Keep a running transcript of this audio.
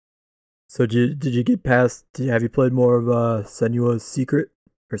So did you get past? Have you played more of Senua's Secret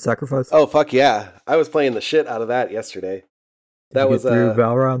or Sacrifice? Oh fuck yeah! I was playing the shit out of that yesterday. Did you That get was through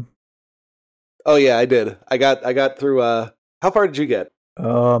Valron? Oh yeah, I did. I got through. How far did you get?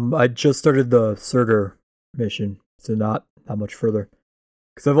 I just started the Surtur mission, so not much further.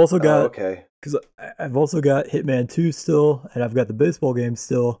 Because I've also Oh got okay. because I've also got Hitman 2 still, and I've got the baseball game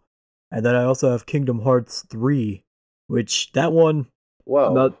still, and then I also have Kingdom Hearts 3, which that one I'm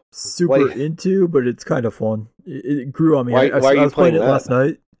Whoa. not super Why? into, but it's kind of fun. It grew on me. Why are I you was playing playing it that? last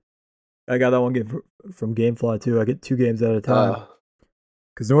night. I got that one game from GameFly too. I get 2 games at a time.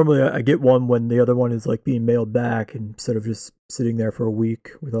 Because normally I get one when the other one is like being mailed back instead of just sitting there for a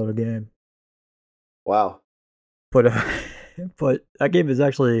week without a game. Wow. But but that game is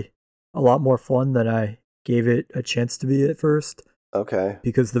actually a lot more fun than I gave it a chance to be at first. Okay.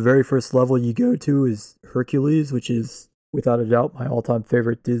 Because the very first level you go to is Hercules, which is without a doubt my all-time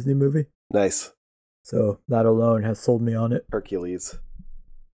favorite Disney movie. Nice. So that alone has sold me on it. Hercules.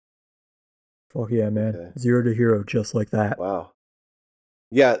 Fuck yeah, man. Okay. 0 to hero just like that. Wow.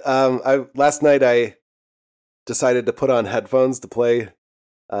 Yeah. I last night I decided to put on headphones to play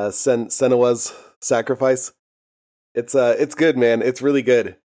Senua's Sacrifice. It's good, man. It's really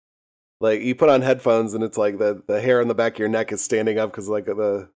good. Like you put on headphones and it's like the hair on the back of your neck is standing up because like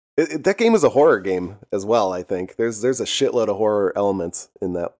that game is a horror game as well. I think there's a shitload of horror elements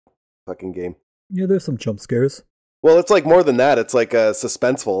in that fucking game. Yeah, there's some jump scares. Well, it's like more than that. It's like a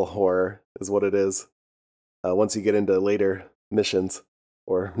suspenseful horror is what it is. Once you get into later missions,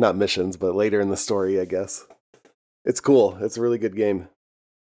 or not missions, but later in the story, I guess. It's cool. It's a really good game.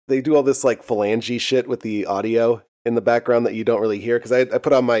 They do all this like phalange shit with the audio in the background that you don't really hear because I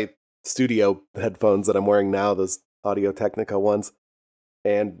put on my studio headphones that I'm wearing now, those Audio Technica ones,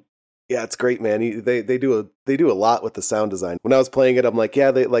 and yeah, it's great, man. They do a lot with the sound design. When I was playing it, I'm like,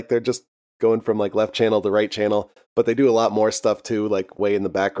 yeah, they're just going from like left channel to right channel, but they do a lot more stuff too, like way in the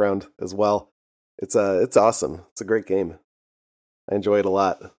background as well. It's awesome. It's a great game. I enjoy it a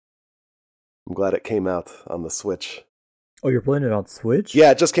lot. I'm glad it came out on the Switch. Oh, you're playing it on Switch?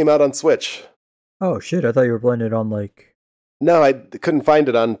 Yeah, it just came out on Switch. Oh shit, I thought you were playing it on like... No, I couldn't find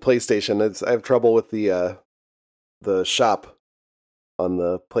it on PlayStation. I have trouble with the shop on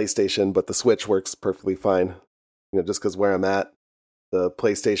the PlayStation, but the Switch works perfectly fine. Just because where I'm at, the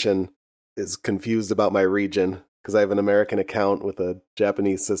PlayStation is confused about my region because I have an American account with a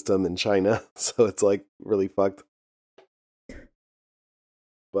Japanese system in China, so it's like really fucked.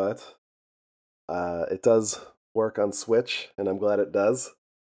 But it does work on Switch, and I'm glad it does.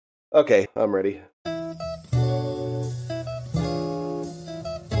 Okay, I'm ready.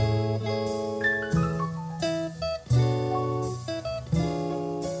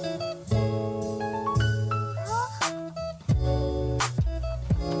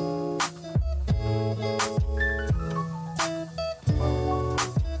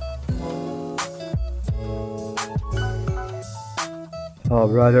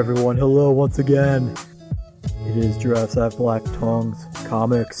 Alright everyone, hello once again. It is Giraffes Have Black Tongues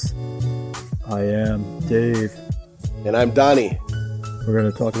Comics. I am Dave. And I'm Donnie. We're going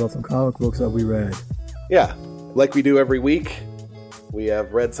to talk about some comic books that we read. Yeah, like we do every week, we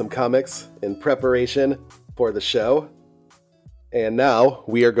have read some comics in preparation for the show. And now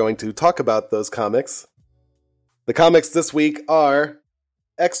we are going to talk about those comics. The comics this week are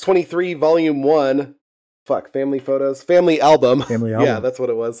X-23 Volume 1. Family Photos? Family Album. Family Album. Yeah, that's what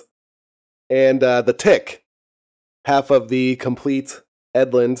it was. And The Tick, half of the complete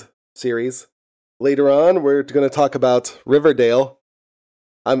Edland series. Later on, we're going to talk about Riverdale.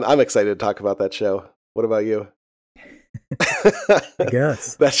 I'm excited to talk about that show. What about you? I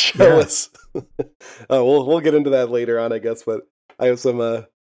guess. That show is... oh, we'll get into that later on, I guess, but I have some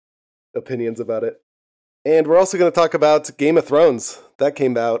opinions about it. And we're also going to talk about Game of Thrones. That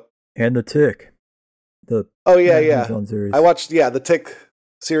came out. And The Tick. Yeah. Series. I watched, the Tick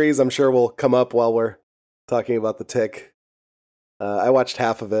series. I'm sure will come up while we're talking about The Tick. I watched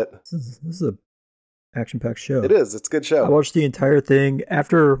half of it. This is a action-packed show. It is. It's a good show. I watched the entire thing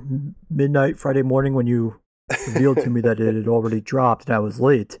after midnight Friday morning when you revealed to me that it had already dropped and I was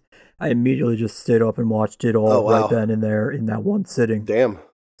late. I immediately just stayed up and watched it all right then and there in that one sitting. Damn.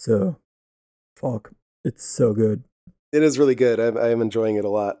 So, fuck. It's so good. It is really good. I am enjoying it a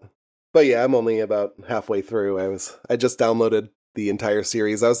lot. But yeah, I'm only about halfway through. I just downloaded the entire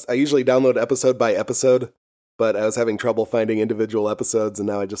series. I usually download episode by episode, but I was having trouble finding individual episodes, and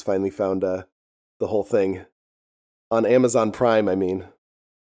now I just finally found the whole thing. On Amazon Prime, I mean.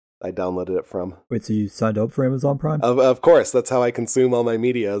 I downloaded it from. Wait, so you signed up for Amazon Prime? Of course, that's how I consume all my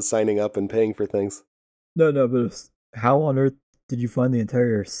media, is signing up and paying for things. No, but how on earth did you find the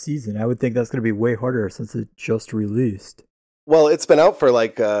entire season? I would think that's going to be way harder since it just released. Well, it's been out for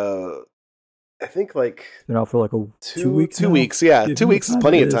like I think like it's been out for like 2 weeks. 2 weeks, yeah. 2 weeks is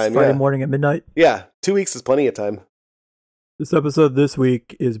plenty of time. Friday morning at midnight. Yeah, 2 weeks is plenty of time. This episode this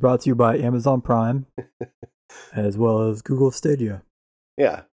week is brought to you by Amazon Prime, as well as Google Stadia.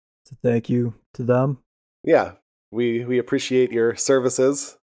 Yeah. So thank you to them. Yeah, we appreciate your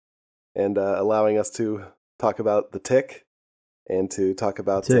services and allowing us to talk about The Tick and to talk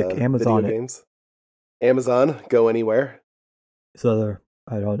about Amazon video games. Amazon, go anywhere. So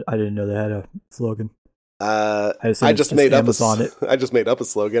I didn't know they had a slogan. I just made up a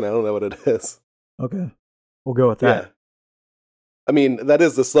slogan. I don't know what it is. Okay, we'll go with that. Yeah. I mean, that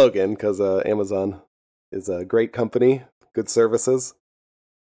is the slogan because Amazon is a great company, good services.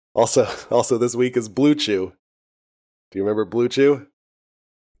 Also, this week is Blue Chew. Do you remember Blue Chew?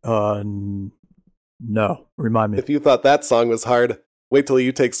 No. Remind me. If you thought that song was hard, wait till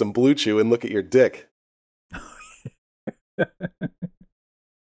you take some Blue Chew and look at your dick.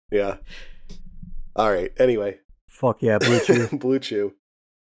 Yeah. All right. Anyway. Fuck yeah, Blue Chew. Blue Chew.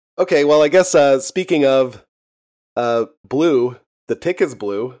 Okay, well, I guess speaking of blue, the Tick is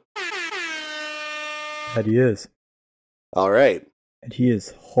blue. That he is. All right. And he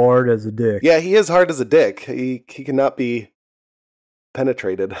is hard as a dick. Yeah, he is hard as a dick. He cannot be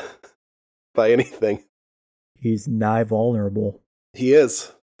penetrated by anything. He's nigh vulnerable. He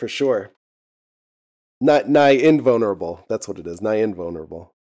is, for sure. Nigh invulnerable. That's what it is. Nigh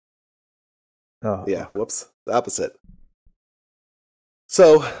invulnerable. Oh. Yeah, whoops. The opposite.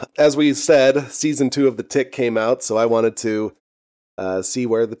 So, as we said, season 2 of The Tick came out, so I wanted to see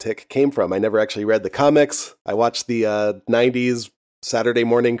where The Tick came from. I never actually read the comics. I watched the 90s Saturday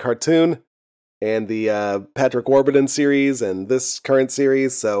morning cartoon and the Patrick Warburton series and this current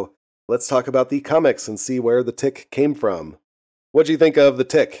series, so let's talk about the comics and see where The Tick came from. What'd you think of The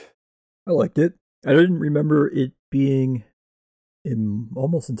Tick? I liked it. I didn't remember it being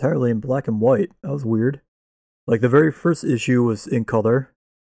almost entirely in black and white. That was weird. Like, the very first issue was in color.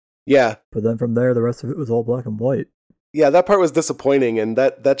 Yeah. But then from there, the rest of it was all black and white. Yeah, that part was disappointing, and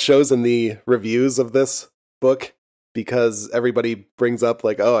that shows in the reviews of this book, because everybody brings up,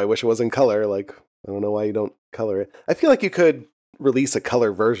 like, oh, I wish it was in color. Like, I don't know why you don't color it. I feel like you could release a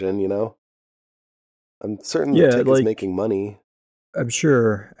color version, you know? I'm certain The Tick is making money. I'm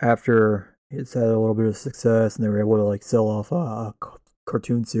sure after it's had a little bit of success and they were able to, like, sell off a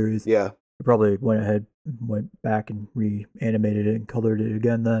cartoon series. Yeah. They probably went back and reanimated it and colored it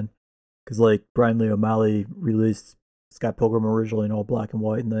again then. Because, like, Brian Lee O'Malley released Scott Pilgrim originally in all black and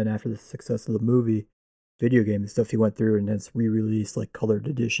white, and then after the success of the movie, video game and stuff, he went through and has re-released, like, colored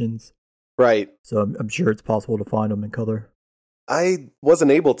editions. Right. So I'm sure it's possible to find them in color. I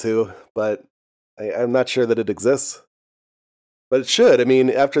wasn't able to, but I'm not sure that it exists. But it should. I mean,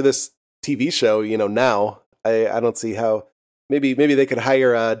 after this TV show, you know, now, I don't see how. Maybe they could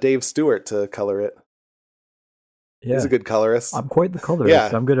hire Dave Stewart to color it. Yeah. He's a good colorist. I'm quite the colorist. Yeah.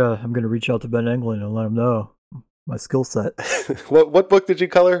 I'm gonna reach out to Ben Englund and let him know my skill set. What book did you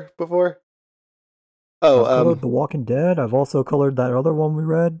color before? Oh, I've colored The Walking Dead. I've also colored that other one we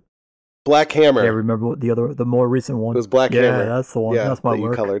read, Black Hammer. Yeah, remember what the more recent one? It was Black Hammer. Yeah, that's the one. Yeah, that's my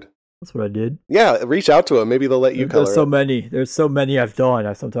work. You colored. That's what I did. Yeah, reach out to them. Maybe they'll let you color. There's so many. There's so many I've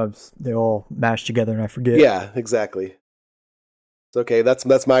done. Sometimes they all mash together and I forget. Yeah, exactly. It's okay.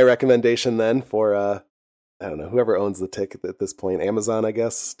 That's my recommendation then for I don't know, whoever owns The Tick at this point. Amazon, I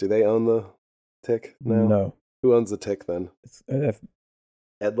guess. Do they own The Tick now? No. Who owns The Tick then? It's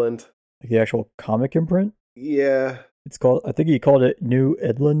Edlund. Like the actual comic imprint? Yeah. It's called. I think he called it New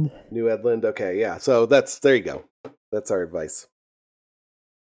Edlund. New Edlund. Okay, yeah. So there you go. That's our advice.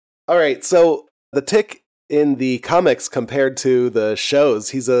 All right. So The Tick in the comics compared to the shows,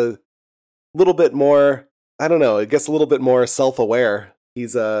 he's a little bit more. I don't know. I guess a little bit more self-aware.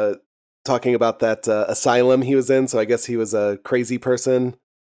 He's talking about that asylum he was in. So I guess he was a crazy person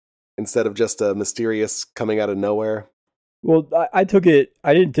instead of just a mysterious coming out of nowhere. Well, I took it.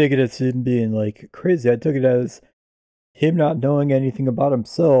 I didn't take it as him being like crazy. I took it as him not knowing anything about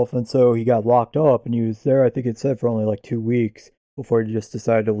himself, and so he got locked up, and he was there. I think it said for only like 2 weeks before he just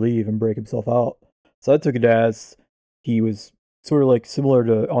decided to leave and break himself out. So I took it as he was sort of like similar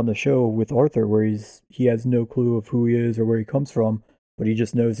to on the show with Arthur, where he has no clue of who he is or where he comes from, but he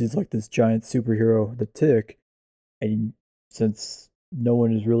just knows he's like this giant superhero, the Tick, and since no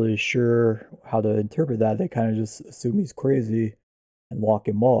one is really sure how to interpret that, they kind of just assume he's crazy and lock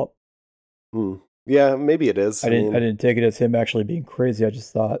him up. Yeah, maybe it is. I didn't take it as him actually being crazy. I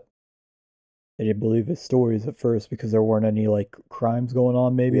just thought I didn't believe his stories at first because there weren't any like crimes going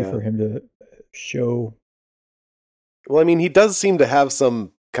on maybe for him to show Well, I mean, he does seem to have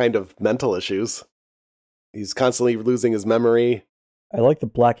some kind of mental issues. He's constantly losing his memory. I like the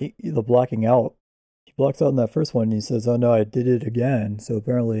blacking out. He blacks out in that first one and he says, "Oh no, I did it again." So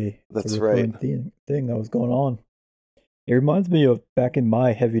apparently that's a right. Thing that was going on. It reminds me of back in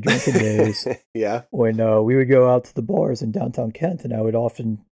my heavy drinking days. Yeah. When we would go out to the bars in downtown Kent and I would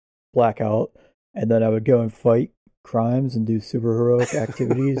often black out and then I would go and fight crimes and do super heroic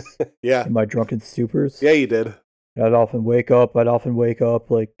activities. Yeah. In my drunken stupors. Yeah, you did. I'd often wake up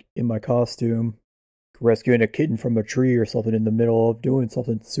like in my costume, rescuing a kitten from a tree or something in the middle of doing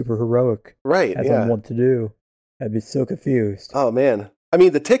something super heroic. Right, as I want to do. I'd be so confused. Oh, man. I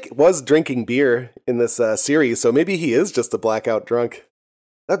mean, the Tick was drinking beer in this series, so maybe he is just a blackout drunk.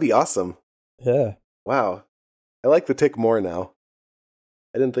 That'd be awesome. Yeah. Wow. I like the Tick more now.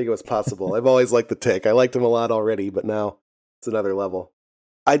 I didn't think it was possible. I've always liked the Tick. I liked him a lot already, but now it's another level.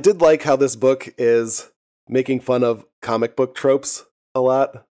 I did like how this book is making fun of comic book tropes a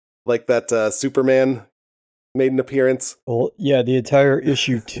lot. Like that Superman made an appearance. Well, yeah, the entire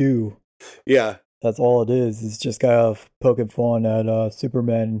issue 2. Yeah. That's all it is. It's just kind of poking fun at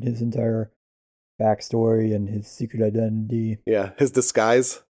Superman and his entire backstory and his secret identity. Yeah, his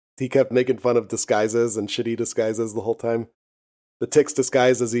disguise. He kept making fun of disguises and shitty disguises the whole time. The Tick's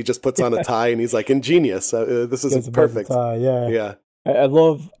disguises, he just puts on a tie and he's like, ingenious. This is perfect. Tie, yeah. Yeah. I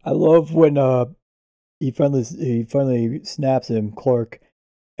love when he finally snaps him, Clark,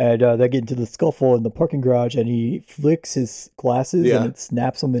 and they get into the scuffle in the parking garage, and he flicks his glasses, and it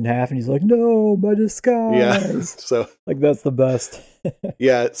snaps them in half, and he's like, "No, my disguise!" Yeah, so like that's the best.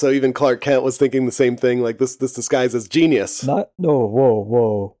 Yeah, so even Clark Kent was thinking the same thing. Like this disguise is genius.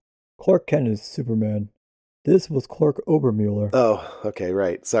 Whoa! Clark Kent is Superman. This was Clark Obermueller. Oh, okay,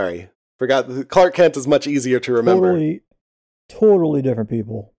 right. Sorry, forgot. Clark Kent is much easier to remember. Totally different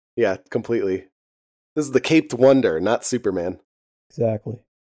people. Yeah, completely. This is the Caped Wonder, not Superman. Exactly.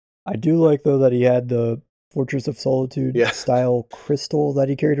 I do like, though, that he had the Fortress of Solitude style crystal that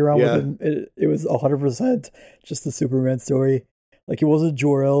he carried around with him. It was 100% just the Superman story. Like, it wasn't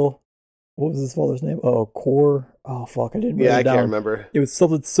Jor-El. What was his father's name? Oh, Kor. Oh, fuck, I didn't write it down. I can't remember. It was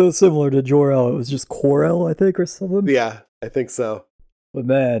something so similar to Jor-El. It was just Kor-El, I think, or something. Yeah, I think so. But,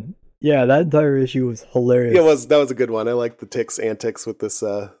 man, yeah, that entire issue was hilarious. Yeah, that was a good one. I liked the Tick's antics with this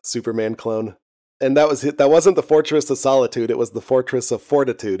Superman clone. And that wasn't the Fortress of Solitude. It was the Fortress of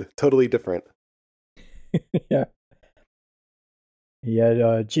Fortitude. Totally different. Yeah. He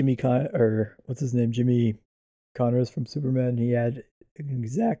had Jimmy what's his name? Jimmy Connors from Superman. He had an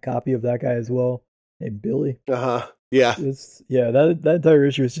exact copy of that guy as well, named Billy. Uh-huh. Yeah. That entire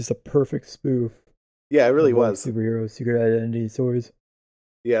issue is just a perfect spoof. Yeah, it really was. Superhero secret identity stories.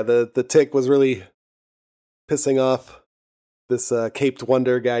 Yeah, the Tick was really pissing off this Caped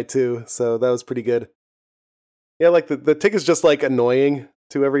Wonder guy too, so that was pretty good. Yeah, like the Tick is just like annoying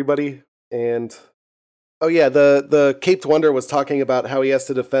to everybody, and oh yeah, the Caped Wonder was talking about how he has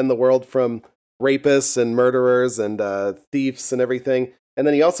to defend the world from rapists and murderers and thieves and everything, and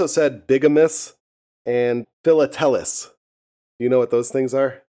then he also said bigamous and philatelists. Do you know what those things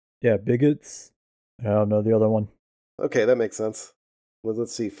are? Yeah, bigots. I don't know the other one. Okay, that makes sense. Well,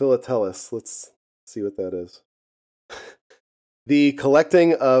 let's see, philatelists. Let's see what that is. The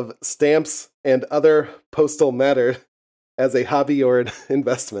collecting of stamps and other postal matter as a hobby or an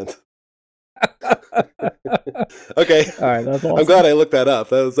investment. Okay. All right, that's awesome. I'm glad I looked that up.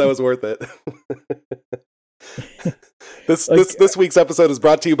 That was worth it. This week's episode is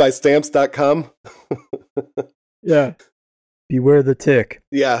brought to you by stamps.com. Yeah. Beware the Tick.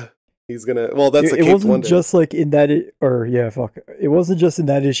 Yeah. He's gonna. Well, that's it wasn't just like in that, it wasn't just in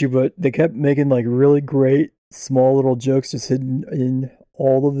that issue, but they kept making like really great small little jokes just hidden in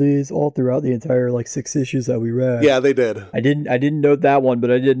all of these, all throughout the entire like 6 issues that we read. Yeah, they did. I didn't note that one, but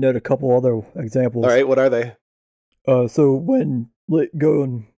I did note a couple other examples. All right, what are they? So when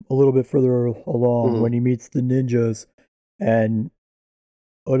going a little bit further along, when he meets the ninjas and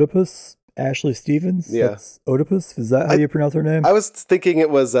Oedipus, Ashley Stevens. Yeah, that's Oedipus. Is that how you pronounce her name? I was thinking it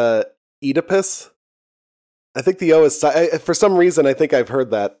was Oedipus. I think the O is for some reason. I think I've heard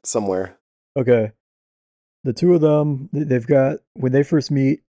that somewhere. Okay. The two of them, they've got, when they first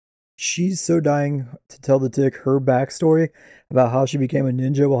meet, she's so dying to tell the Tick her backstory about how she became a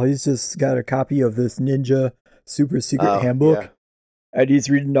ninja while he's just got a copy of this ninja super secret handbook. Yeah. And he's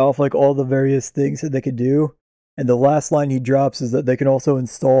reading off like all the various things that they could do. And the last line he drops is that they can also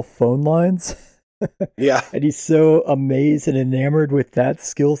install phone lines. Yeah. And he's so amazed and enamored with that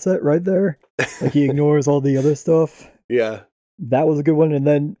skill set right there. Like he ignores all the other stuff. Yeah. That was a good one. And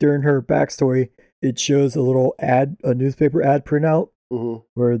then during her backstory, it shows a little ad, a newspaper ad printout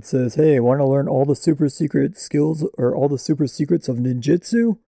where it says, "Hey, want to learn all the super secret skills or all the super secrets of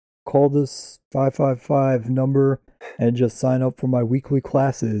ninjutsu? Call this 555 number and just sign up for my weekly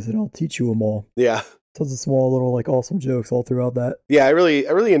classes, and I'll teach you them all." Yeah. Tons of small little like awesome jokes all throughout that. Yeah, I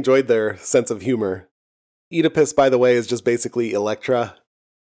really enjoyed their sense of humor. Oedipus, by the way, is just basically Elektra.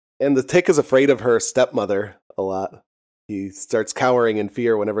 And the Tick is afraid of her stepmother a lot. He starts cowering in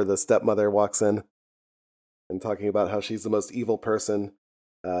fear whenever the stepmother walks in and talking about how she's the most evil person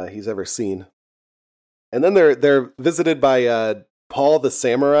he's ever seen. And then they're visited by Paul the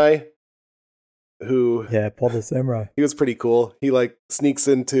Samurai, who... Yeah, Paul the Samurai. He was pretty cool. He like sneaks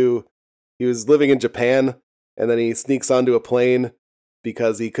into... He was living in Japan, and then he sneaks onto a plane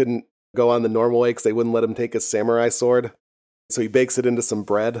because he couldn't go on the normal way because they wouldn't let him take his samurai sword. So he bakes it into some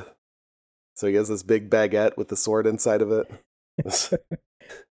bread. So he has this big baguette with the sword inside of it. It was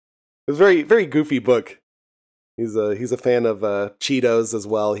a very, very goofy book. He's a fan of Cheetos as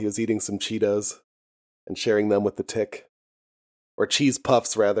well. He was eating some Cheetos and sharing them with the Tick. Or cheese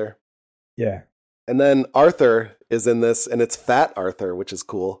puffs, rather. Yeah. And then Arthur is in this, and it's Fat Arthur, which is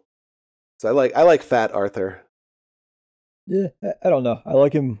cool. So I like Fat Arthur. Yeah, I don't know. I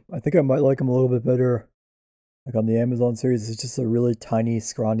like him. I think I might like him a little bit better. Like on the Amazon series, it's just a really tiny,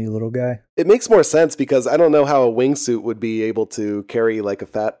 scrawny little guy. It makes more sense because I don't know how a wingsuit would be able to carry like a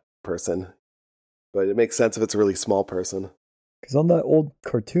fat person. But it makes sense if it's a really small person. Because on that old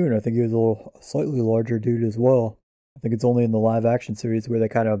cartoon, I think he was a slightly larger dude as well. I think it's only in the live action series where they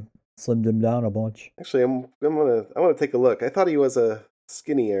kind of slimmed him down a bunch. Actually, I want to take a look. I thought he was a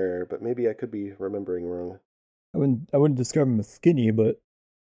skinnier, but maybe I could be remembering wrong. I wouldn't describe him as skinny, but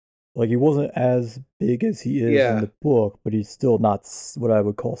like he wasn't as big as he is in the book, but he's still not what I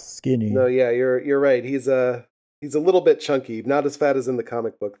would call skinny. No, yeah, you're right. He's a little bit chunky, not as fat as in the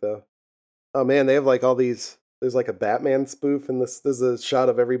comic book though. Oh man, they have like all these. There's like a Batman spoof in this. There's a shot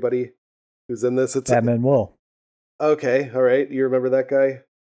of everybody who's in this. It's Batman Will. Okay, all right. You remember that guy?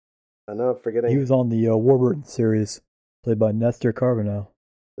 I know, I'm forgetting. He was on the Warburton series, played by Nestor Carbonell.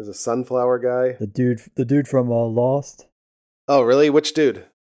 There's a sunflower guy. The dude from Lost. Oh, really? Which dude?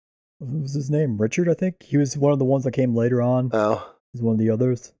 What was his name? Richard, I think. He was one of the ones that came later on. Oh. He's one of the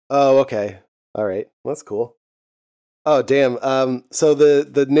others. Oh, okay. All right. Well, that's cool. Oh, damn. So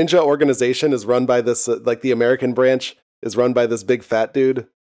the ninja organization is run by this, like the American branch is run by this big fat dude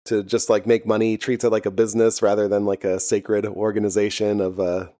to just like make money. He treats it like a business rather than like a sacred organization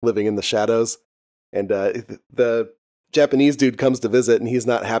of living in the shadows. And the Japanese dude comes to visit and he's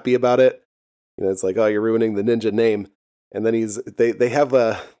not happy about it. You know, it's like, oh, you're ruining the ninja name. And then they have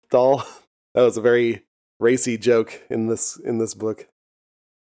a doll. That was a very racy joke in this book.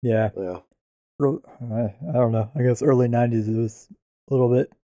 Yeah. Yeah. I don't know. I guess early 90s it was a little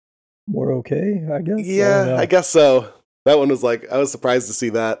bit more okay, I guess. Yeah, I guess so. That one was like, I was surprised to see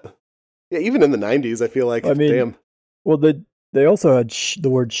that. Yeah, even in the 90s, I feel like, damn. Well, they also had the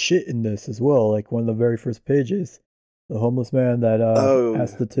word shit in this as well, like one of the very first pages. The homeless man that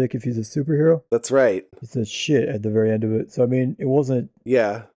asked the Tick if he's a superhero. That's right. He said shit at the very end of it. So, I mean, it wasn't...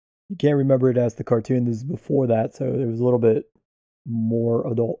 Yeah. You can't remember it as the cartoon. This is before that, so it was a little bit more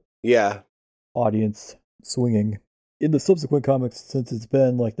adult. Yeah. Audience swinging. In the subsequent comics, since it's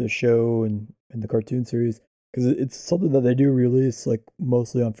been like the show and the cartoon series, because it's something that they do release like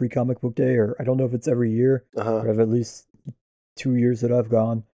mostly on Free Comic Book Day, or I don't know if it's every year, but I've at least 2 years that I've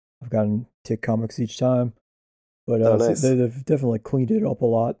gotten Tick comics each time. But nice. They've definitely cleaned it up a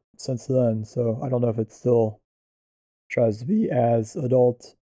lot since then, so I don't know if it still tries to be as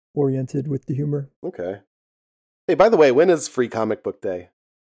adult oriented with the humor. Okay. Hey, by the way, when is Free Comic Book Day?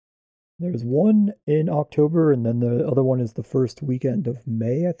 There's one in October, and then the other one is the first weekend of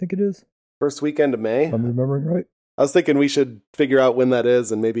May, I think it is. First weekend of May? If I'm remembering right. I was thinking we should figure out when that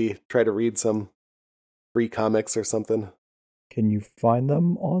is and maybe try to read some free comics or something. Can you find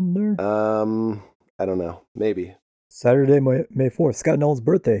them on there? I don't know. Maybe. Saturday, May 4th. Scott Nolan's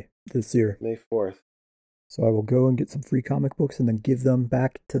birthday this year. May 4th. So I will go and get some free comic books and then give them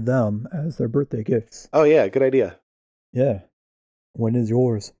back to them as their birthday gifts. Oh, yeah. Good idea. Yeah. When is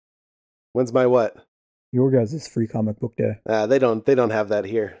yours? When's my what? Your guys' Free Comic Book Day. They don't have that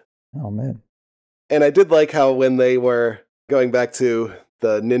here. Oh, man. And I did like how when they were going back to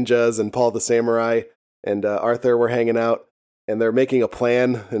the ninjas and Paul the Samurai and Arthur were hanging out and they're making a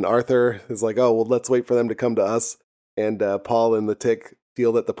plan and Arthur is like, oh, well, let's wait for them to come to us. And Paul and the Tick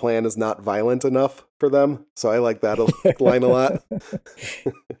feel that the plan is not violent enough for them. So I like that line a lot.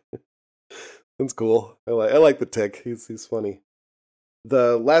 That's cool. I like the Tick. He's funny.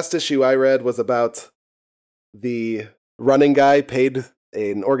 The last issue I read was about the running guy paid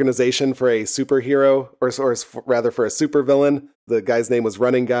an organization for a superhero, or rather for a supervillain. The guy's name was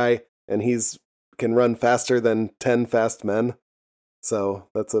Running Guy, and he's can run faster than 10 fast men. So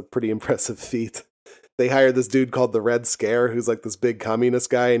that's a pretty impressive feat. They hired this dude called the Red Scare, who's like this big communist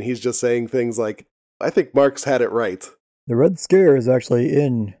guy, and he's just saying things like, I think Marx had it right. The Red Scare is actually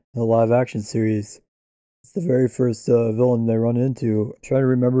in the live action series. It's the very first villain they run into. I'm trying to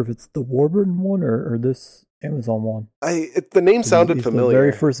remember if it's the Warburton one or this Amazon one. The name sounded familiar. The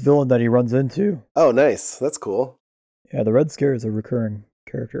very first villain that he runs into. Oh, nice. That's cool. Yeah, the Red Scare is a recurring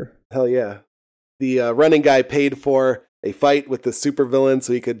character. Hell yeah. The Running Guy paid for a fight with the supervillain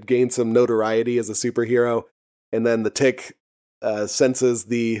so he could gain some notoriety as a superhero. And then the Tick senses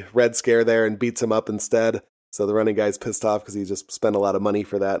the Red Scare there and beats him up instead. So the Running Guy's pissed off because he just spent a lot of money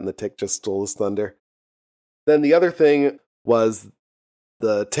for that, and the Tick just stole his thunder. Then the other thing was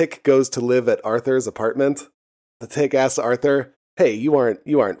the Tick goes to live at Arthur's apartment. The Tick asks Arthur, hey, you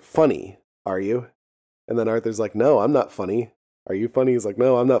aren't funny, are you? And then Arthur's like, no, I'm not funny. Are you funny? He's like,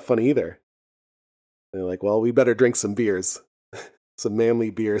 no, I'm not funny either. And they're like, well, we better drink some beers. Some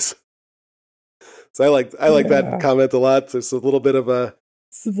manly beers. So I like that comment a lot. There's a little bit of a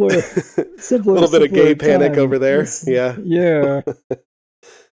simpler little bit of gay panic over there. Yeah. Yeah.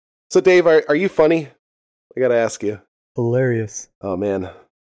 So Dave, are you funny? I gotta ask you. Hilarious. Oh man.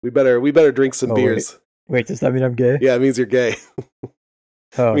 We better drink some beers. Wait, does that mean I'm gay? Yeah, it means you're gay.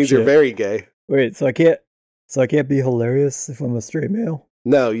 Oh, it means you're very gay. Wait, so I can't be hilarious if I'm a straight male?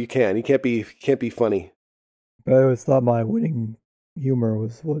 No, you can. You can't be funny. But I always thought my winning humor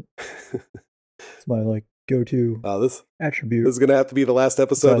was what it's my like go-to attribute. This is gonna have to be the last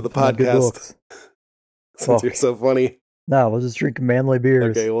episode of the podcast. Since you're so funny. No, we'll just drink manly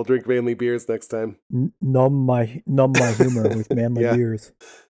beers. Okay, we'll drink manly beers next time. Numb my humor with manly beers.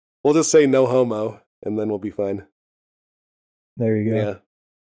 We'll just say no homo, and then we'll be fine. There you go. Yeah.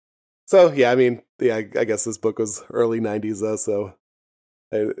 So yeah, I mean, I guess this book was early '90s though, so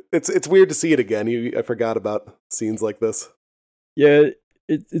it's weird to see it again. I forgot about scenes like this. Yeah,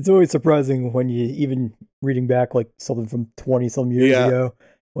 it's always surprising when you even reading back like something from 20-some years ago,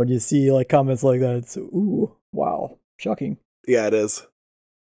 when you see like comments like that. It's ooh, wow. Shocking. Yeah, it is.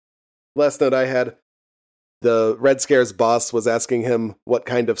 Last note I had, the Red Scare's boss was asking him what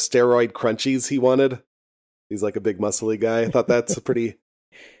kind of steroid crunchies he wanted. He's like a big muscly guy. I thought that's a pretty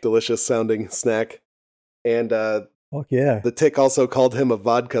delicious sounding snack. And fuck yeah. The Tick also called him a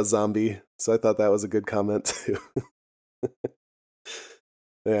vodka zombie, so I thought that was a good comment too.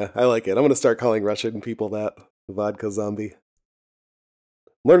 Yeah, I like it. I'm going to start calling Russian people that, vodka zombie. I'm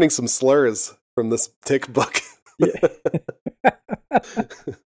learning some slurs from this Tick book. Yeah.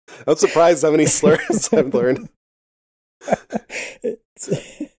 I'm surprised how many slurs I've learned.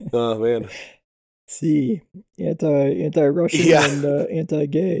 Oh man. See, anti-Russian and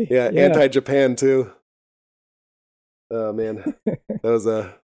anti-gay. Yeah, anti-Japan too. Oh man, that was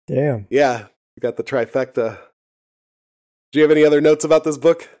a damn. Yeah, you got the trifecta. Do you have any other notes about this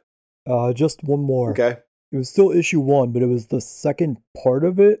book? Just one more. Okay. It was still issue 1, but it was the second part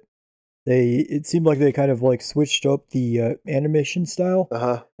of it. It seemed like they kind of like switched up the animation style,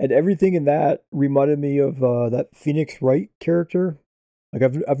 and everything in that reminded me of that Phoenix Wright character. Like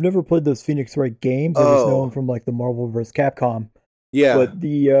I've never played those Phoenix Wright games. I just know him from like the Marvel vs. Capcom. Yeah, but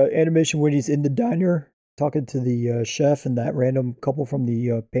the animation when he's in the diner talking to the chef and that random couple from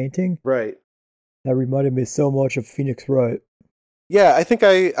the painting, right? That reminded me so much of Phoenix Wright. Yeah, I think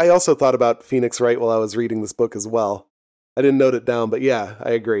I also thought about Phoenix Wright while I was reading this book as well. I didn't note it down, but yeah,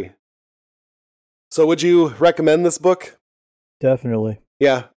 I agree. So would you recommend this book? Definitely.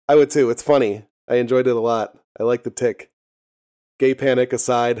 Yeah, I would too. It's funny. I enjoyed it a lot. I like the Tick. Gay panic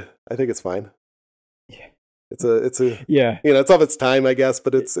aside, I think it's fine. Yeah. It's a yeah. It's of its time, I guess,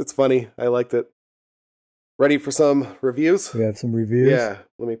 but it's funny. I liked it. Ready for some reviews? We have some reviews. Yeah,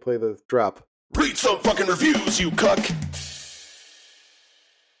 let me play the drop. Read some fucking reviews, you cuck.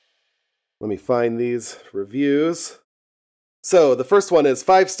 Let me find these reviews. So, the first one is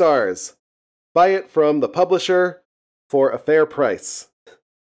 5 stars. Buy it from the publisher for a fair price.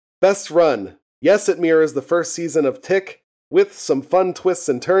 Best run. Yes, it mirrors the first season of Tick, with some fun twists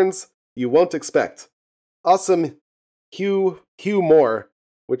and turns you won't expect. Awesome Hugh Moore,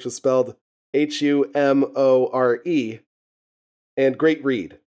 which was spelled Humore, and great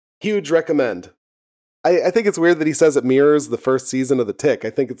read. Huge recommend. I think it's weird that he says it mirrors the first season of the Tick. I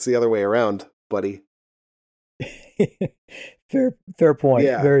think it's the other way around, buddy. Fair point.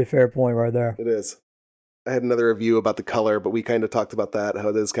 Yeah. Very fair point right there. It is. I had another review about the color, but we kind of talked about that, how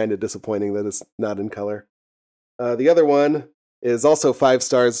it is kind of disappointing that it's not in color. The other one is also 5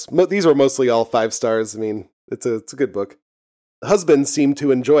 stars. These were mostly all 5 stars. I mean, it's a good book. husband seemed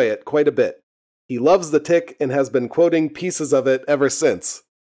to enjoy it quite a bit. He loves the Tick and has been quoting pieces of it ever since.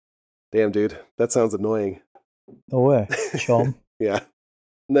 Damn, dude, that sounds annoying. No way, chum. Yeah.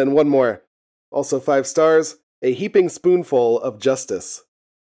 And then one more. Also 5 stars. A heaping spoonful of justice.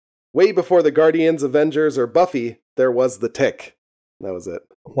 Way before the Guardians, Avengers, or Buffy, there was the Tick. That was it.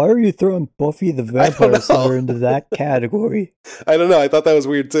 Why are you throwing Buffy the Vampire Slayer into that category? I don't know. I thought that was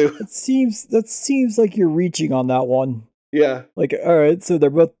weird too. That seems like you're reaching on that one. Yeah. Like, all right, so they're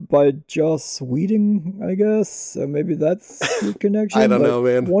both by Joss Whedon, I guess. So maybe that's your connection. I don't know,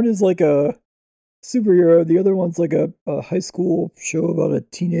 man. One is like a superhero. The other one's like a high school show about a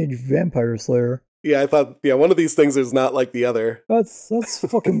teenage vampire slayer. Yeah, I thought, one of these things is not like the other. That's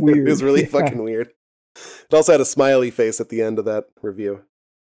fucking weird. It was really fucking weird. It also had a smiley face at the end of that review.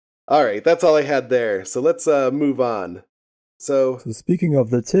 All right, that's all I had there. So let's move on. So speaking of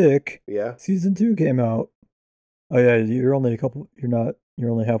the Tick, yeah, season 2 came out. Oh yeah, you're only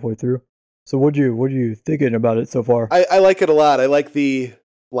halfway through. So what are you thinking about it so far? I like it a lot. I like the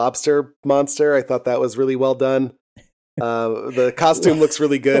lobster monster. I thought that was really well done. The costume looks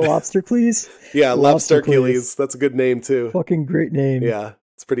really good. The lobster, please. Yeah, Lobster Achilles. That's a good name too. Fucking great name. Yeah,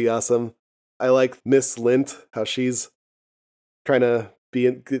 it's pretty awesome. I like Miss Lint, how she's trying to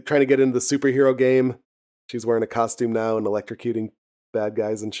get into the superhero game. She's wearing a costume now and electrocuting bad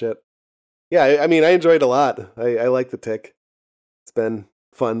guys and shit. Yeah, I mean, I enjoyed it a lot. I like the Tick. It's been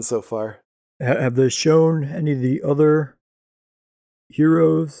fun so far. Have they shown any of the other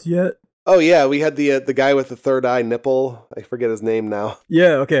heroes yet? Oh yeah, we had the guy with the third eye nipple. I forget his name now.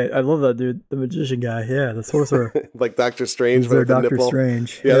 Yeah, okay, I love that dude, the magician guy. Yeah, the sorcerer, like Doctor Strange. He's their Doctor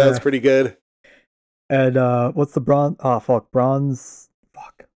Strange. Yeah, that was pretty good. And what's the bronze? Oh fuck, bronze.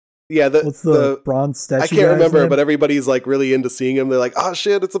 Fuck. Yeah, what's the bronze statue? I can't remember, name? But everybody's like really into seeing him. They're like, "Oh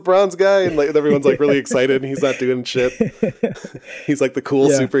shit, it's a bronze guy," and like everyone's like really excited. And he's not doing shit. He's like the cool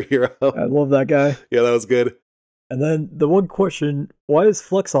superhero. I love that guy. Yeah, that was good. And then the one question, why is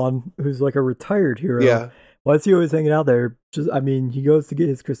Flexon, who's like a retired hero, why is he always hanging out there? He goes to get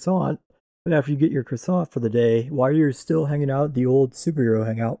his croissant, but after you get your croissant for the day, why are you still hanging out at the old superhero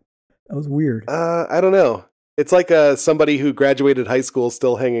hangout? That was weird. I don't know. It's like somebody who graduated high school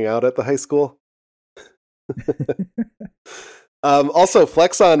still hanging out at the high school. Also,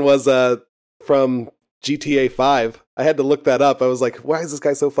 Flexon was from GTA 5. I had to look that up. I was like, why is this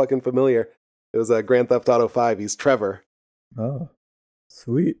guy so fucking familiar? It was Grand Theft Auto 5. He's Trevor. Oh,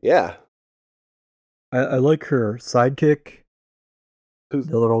 sweet. Yeah. I like her sidekick. Who's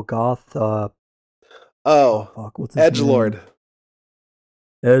the little goth? Fuck, what's his Edgelord. Name?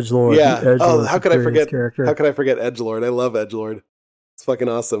 Edgelord. Yeah. Edgelord how could I forget? Character. How could I forget Edgelord? I love Edgelord. It's fucking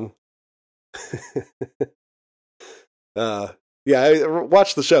awesome. Yeah, I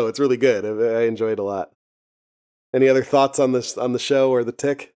watched the show. It's really good. I enjoyed it a lot. Any other thoughts on the show or the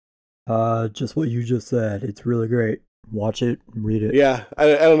Tick? Just what you just said. It's really great. Watch it, read it. Yeah, I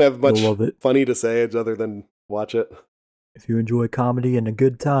don't have much funny to say other than watch it. If you enjoy comedy and a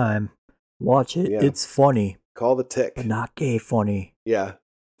good time, watch it. Yeah. It's funny. Call the Tick. But not gay funny. Yeah,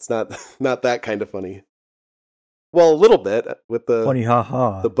 it's not that kind of funny. Well, a little bit with the funny,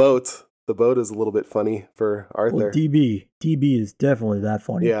 haha. The boat. The boat is a little bit funny for Arthur. Well, DB is definitely that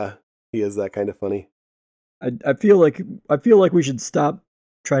funny. Yeah, he is that kind of funny. I feel like we should stop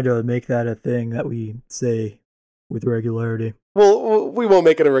trying to make that a thing that we say with regularity. Well, we won't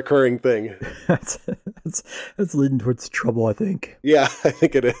make it a recurring thing. that's leading towards trouble, I think. Yeah, I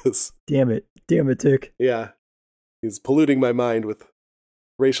think it is. Damn it, Tick. Yeah, he's polluting my mind with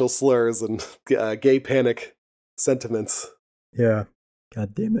racial slurs and gay panic sentiments. Yeah,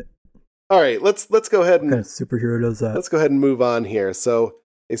 god damn it. All right, let's go ahead and what kind of superhero does that? Let's go ahead and move on here. So,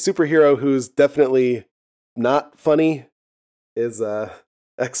 a superhero who's definitely not funny is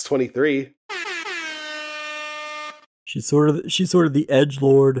X-23. She's sort of the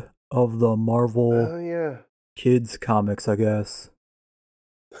edgelord of the Marvel kids comics, I guess.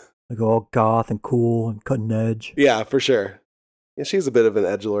 Like all goth and cool and cutting edge. Yeah, for sure. Yeah, she's a bit of an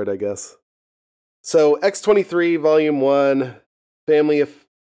edgelord, I guess. So X-23 Volume 1,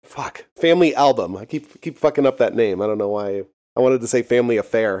 Family Album. I keep fucking up that name. I don't know why. I wanted to say Family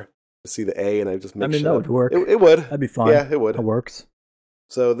Affair. To see the A and I just make that would work. It would. That'd be fine. Yeah, it would. That works.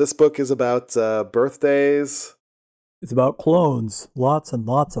 So this book is about birthdays. It's about clones. Lots and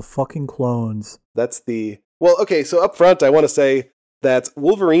lots of fucking clones. Okay, so up front I want to say that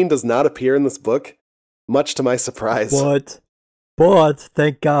Wolverine does not appear in this book, much to my surprise. But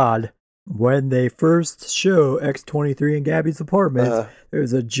thank God, when they first show X-23 in Gabby's apartment,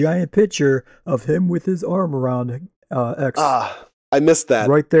 there's a giant picture of him with his arm around X. I missed that.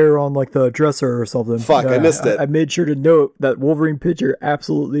 Right there on like the dresser or something. Fuck, I missed it. I made sure to note that Wolverine picture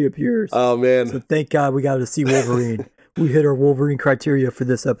absolutely appears. Oh, man. So thank God we got to see Wolverine. We hit our Wolverine criteria for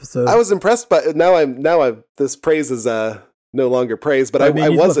this episode. I was impressed by this praise is no longer praise, but I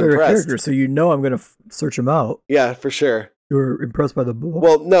was impressed. Character, so you know I'm going to search him out. Yeah, for sure. You were impressed by the book?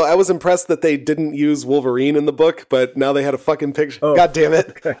 Well, no, I was impressed that they didn't use Wolverine in the book, but now they had a fucking picture. Oh, God damn it.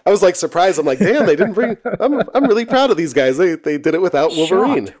 Okay. I was like surprised. I'm like, damn, they didn't bring... I'm really proud of these guys. They did it without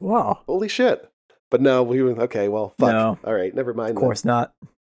Wolverine. Shocked. Wow. Holy shit. But no, we were... Okay, well, fuck. No. All right, never mind. Of course not.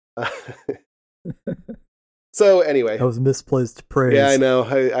 So anyway. That was misplaced praise. Yeah, I know.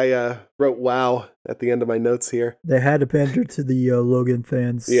 I wrote wow at the end of my notes here. They had to pander to the Logan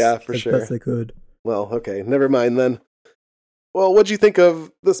fans. Yeah, for sure. As best they could. Well, okay, never mind then. Well, what'd you think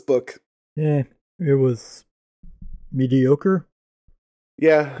of this book? Yeah, it was mediocre.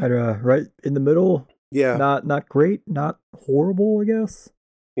 Yeah. Kind of right in the middle. Yeah. Not great, not horrible, I guess.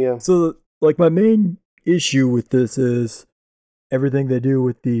 Yeah. So, like, my main issue with this is everything they do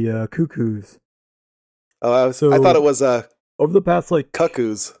with the cuckoos. Oh, I thought it was over the past, like...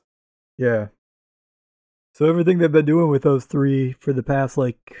 cuckoos. Yeah. So everything they've been doing with those three for the past,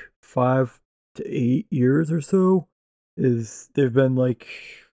 like, 5 to 8 years or so is they've been like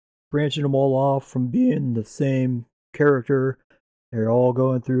branching them all off from being the same character. They're all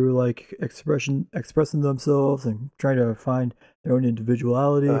going through like expressing themselves and trying to find their own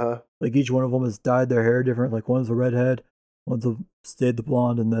individuality. Like each one of them has dyed their hair different. Like one's a redhead, one's stayed the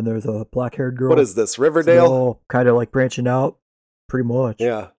blonde, and then there's a black-haired girl. What is this, Riverdale? So all kind of like branching out, pretty much.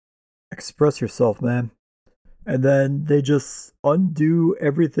 Yeah. Express yourself, man. And then they just undo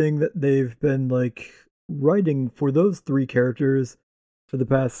everything that they've been like writing for those three characters for the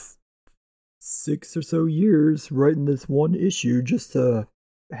past 6 or so years, writing this one issue just to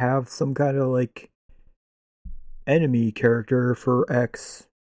have some kind of like enemy character for X,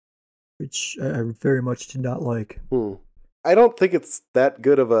 which I very much did not like. I don't think it's that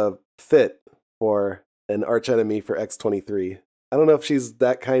good of a fit for an archenemy for X-23. I don't know if she's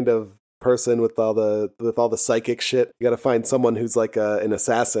that kind of person with all the psychic shit. You got to find someone who's like an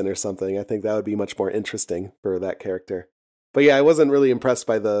assassin or something. I think that would be much more interesting for that character. But yeah, I wasn't really impressed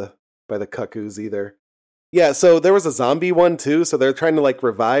by the cuckoos either. Yeah, so there was a zombie one too. So they're trying to like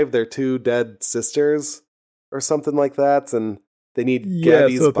revive their 2 dead sisters or something like that, and they need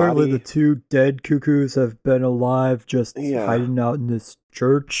Gabby's so apparently body. The 2 dead cuckoos have been alive, just hiding out in this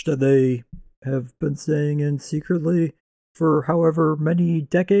church that they have been staying in secretly for however many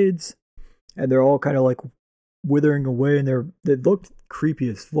decades. And they're all kind of like withering away, and they looked creepy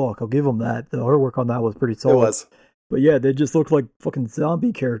as fuck. I'll give them that. The artwork on that was pretty solid. It was. But yeah, they just looked like fucking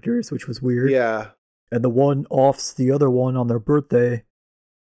zombie characters, which was weird. Yeah. And the one offs the other one on their birthday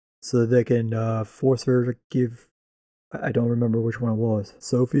so that they can force her to give... I don't remember which one it was.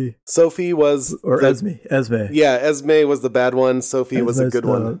 Sophie was... Or Esme. Yeah, Esme was the bad one. Sophie was a good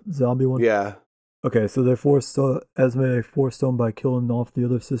one. Zombie one? Yeah. Okay, so they Esme forced them by killing off the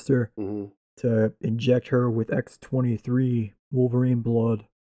other sister to inject her with X-23 Wolverine blood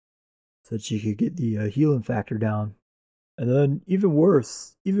so that she could get the healing factor down. And then even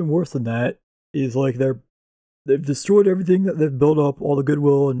worse than that is like they've destroyed everything that they've built up, all the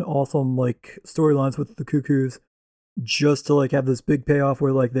goodwill and awesome like storylines with the cuckoos, just to like have this big payoff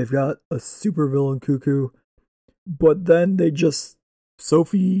where like they've got a super villain cuckoo, but then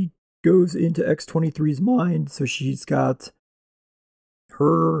Sophie goes into X-23's mind, so she's got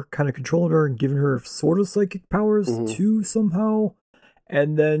her kind of controlling her and giving her sort of psychic powers too somehow,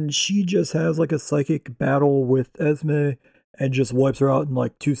 and then she just has like a psychic battle with Esme and just wipes her out in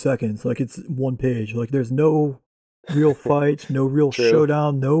like 2 seconds. Like it's 1 page. Like there's no real fight, no real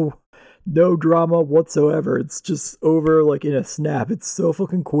showdown, no drama whatsoever. It's just over like in a snap. It's so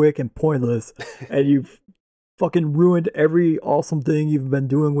fucking quick and pointless, and you've fucking ruined every awesome thing you've been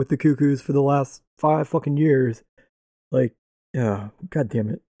doing with the cuckoos for the last 5 fucking years. Like, yeah, god damn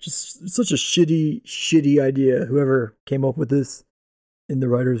it. Just such a shitty idea. Whoever came up with this in the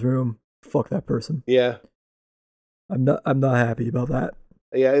writer's room, fuck that person. Yeah. I'm not happy about that.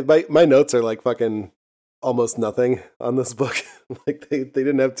 Yeah, my notes are like fucking almost nothing on this book. Like they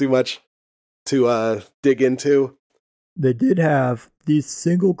didn't have too much to dig into. They did have the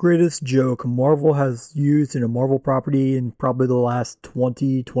single greatest joke Marvel has used in a Marvel property in probably the last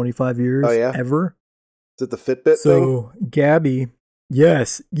 20-25 years ever. Is it the Fitbit thing? So Gabby,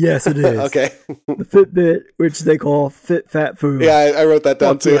 yes it is. Okay. The Fitbit, which they call Fit Fat Food. Yeah, I wrote that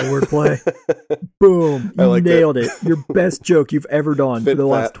down too. Wordplay. Boom. You nailed it. Your best joke you've ever done for the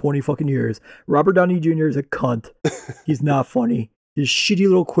last 20 fucking years. Robert Downey Jr. is a cunt. He's not funny. His shitty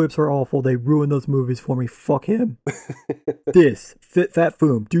little quips are awful. They ruin those movies for me. Fuck him. This, Fit Fat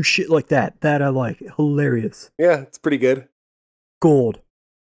Foom, do shit like that. That I like. Hilarious. Yeah, it's pretty good. Gold.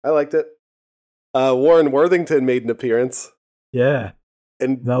 I liked it. Warren Worthington made an appearance. Yeah.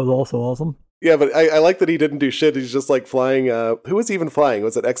 And that was also awesome. Yeah, but I like that he didn't do shit. He's just like flying. Who was he even flying?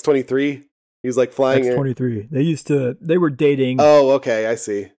 Was it X-23? He was like flying. X-23. They were dating. Oh, okay. I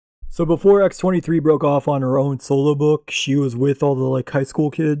see. So before X-23 broke off on her own solo book, she was with all the like high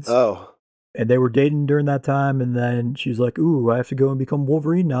school kids. Oh. And they were dating during that time. And then she's like, ooh, I have to go and become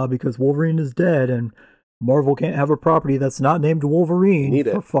Wolverine now because Wolverine is dead. And Marvel can't have a property that's not named Wolverine,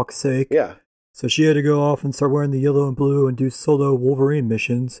 for fuck's sake. Yeah. So she had to go off and start wearing the yellow and blue and do solo Wolverine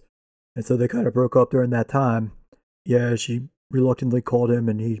missions. And so they kind of broke up during that time. Yeah, she reluctantly called him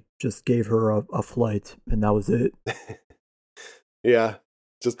and he just gave her a flight. And that was it. Yeah.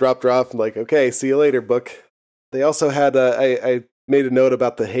 Just dropped her off and like, okay, see you later, book. They also had, I made a note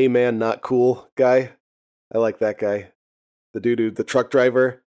about the hey man, not cool guy. I like that guy. The dude, the truck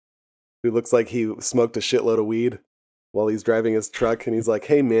driver who looks like he smoked a shitload of weed while he's driving his truck. And he's like,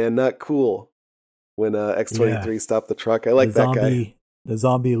 hey man, not cool. When X-23 stopped the truck. I like that guy. The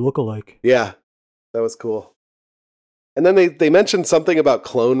zombie lookalike. Yeah, that was cool. And then they mentioned something about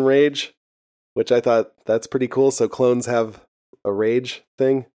clone rage, which I thought that's pretty cool. So clones have a rage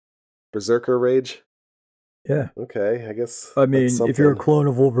thing? Berserker rage? Yeah. Okay, I guess. I mean, if you're a clone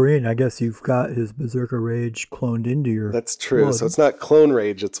of Wolverine, I guess you've got his Berserker rage cloned into your That's true. blood. So it's not clone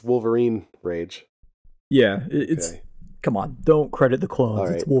rage, it's Wolverine rage. Yeah, it's... Okay. Come on, don't credit the clones. All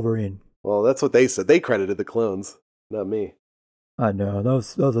right. It's Wolverine. Well, that's what they said. They credited the clones, not me. I know. That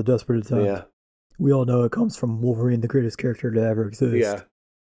was a desperate attempt. Yeah. We all know it comes from Wolverine, the greatest character to ever exist. Yeah.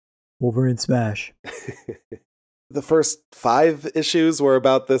 Wolverine smash. The first 5 issues were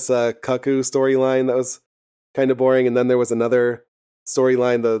about this Cuckoo storyline that was kind of boring, and then there was another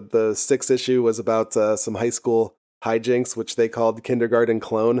storyline. The 6th issue was about some high school hijinks, which they called Kindergarten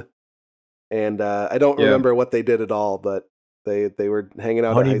Clone. And I don't remember what they did at all, but they were hanging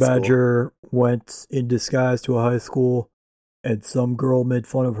out Honey at high school. Badger went in disguise to a high school, and some girl made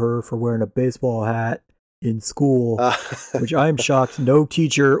fun of her for wearing a baseball hat in school, which I am shocked no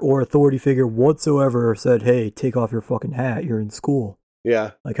teacher or authority figure whatsoever said, hey, take off your fucking hat, you're in school.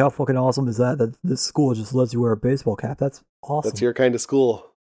 Yeah. Like, how fucking awesome is that this school just lets you wear a baseball cap? That's awesome. That's your kind of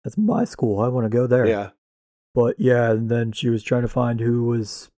school. That's my school. I want to go there. Yeah. But yeah, and then she was trying to find who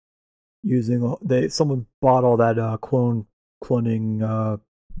was using... Someone bought all that cloning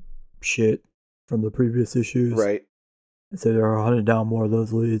shit from the previous issues. Right. And so they were hunting down more of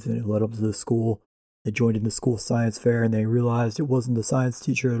those leads, and it led up to the school. They joined in the school science fair, and they realized it wasn't the science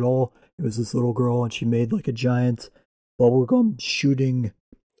teacher at all. It was this little girl, and she made like a giant bubblegum shooting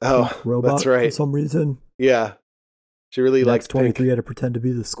robot that's right. for some reason. Yeah. She really likes X-23 had to pretend to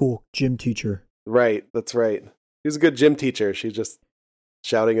be the school gym teacher. Right, that's right. She was a good gym teacher. She's just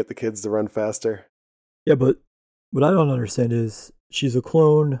shouting at the kids to run faster. Yeah, but what I don't understand is she's a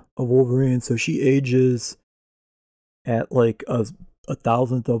clone of Wolverine, so she ages at like a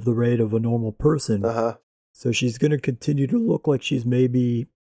 1,000th of the rate of a normal person. Uh-huh. So she's going to continue to look like she's maybe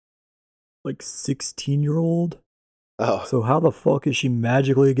like 16-year-old. Oh. So how the fuck is she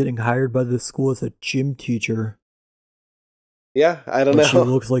magically getting hired by this school as a gym teacher? Yeah, I don't know. She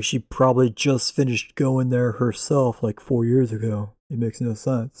looks like she probably just finished going there herself like 4 years ago. It makes no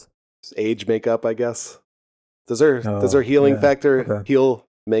sense. Just age makeup, I guess. Does her healing factor heal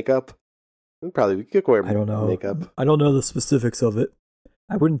makeup? Probably we could wear makeup. I don't know the specifics of it.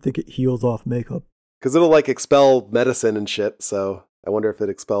 I wouldn't think it heals off makeup. Because it'll like expel medicine and shit, so I wonder if it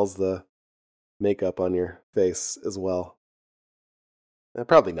expels the makeup on your face as well.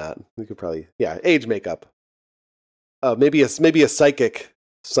 Probably not. We could probably age makeup. Maybe a psychic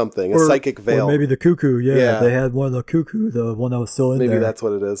something, a psychic veil. Or maybe the cuckoo, yeah. They had one of the cuckoo, the one that was still in there. Maybe that's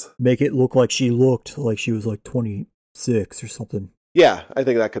what it is. Make it look like she looked like she was like 26 or something. Yeah, I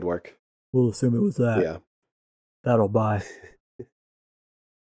think that could work. We'll assume it was that. Yeah. That'll buy.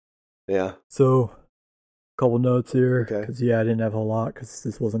 Yeah. So, a couple notes here. Okay. Because, I didn't have a lot because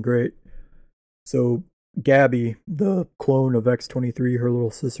this wasn't great. So, Gabby, the clone of X-23, her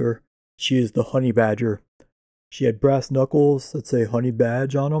little sister, she is the Honey Badger. She had brass knuckles that say Honey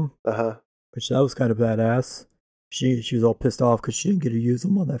Badge on them. Uh-huh. Which that was kind of badass. She was all pissed off because she didn't get to use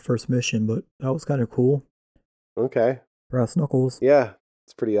them on that first mission, but that was kind of cool. Okay. Brass knuckles. Yeah.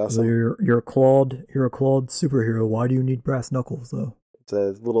 It's pretty awesome. So you're a clawed superhero. Why do you need brass knuckles though? It's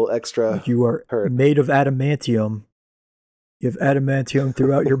a little extra. Like you are made of adamantium. You have adamantium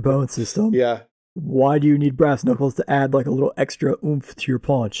throughout your bone system. Yeah. Why do you need brass knuckles to add like a little extra oomph to your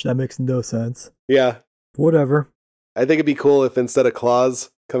punch? That makes no sense. Yeah. Whatever. I think it'd be cool if instead of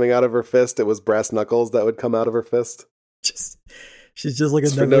claws coming out of her fist, it was brass knuckles that would come out of her fist. She's just like a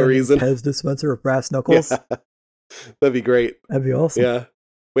for no reason. Pez dispenser of brass knuckles. Yeah. That'd be great. That'd be awesome. Yeah,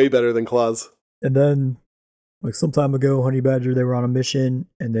 way better than claws. And then, like some time ago, Honey Badger, they were on a mission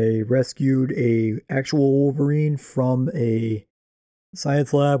and they rescued a actual Wolverine from a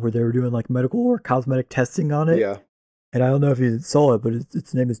science lab where they were doing like medical or cosmetic testing on it. Yeah. And I don't know if you saw it, but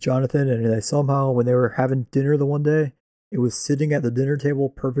its name is Jonathan. And they somehow, when they were having dinner the one day, it was sitting at the dinner table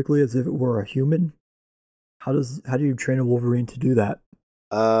perfectly as if it were a human. How do you train a Wolverine to do that?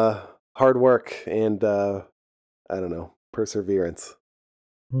 Hard work and I don't know, perseverance.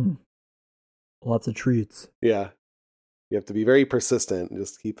 Lots of treats. Yeah. You have to be very persistent and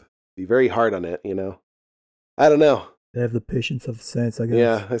just be very hard on it, you know. I don't know. They have the patience of saints, I guess.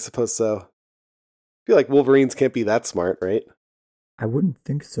 Yeah, I suppose so. I feel like Wolverines can't be that smart, right? I wouldn't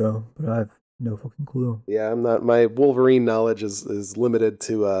think so, but I have no fucking clue. Yeah, I'm not. My Wolverine knowledge is limited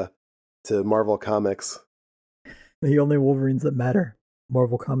to Marvel Comics. The only Wolverines that matter.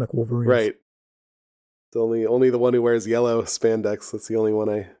 Marvel comic Wolverines. Right. It's only the one who wears yellow spandex. That's the only one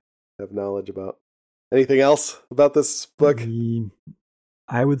I have knowledge about. Anything else about this book?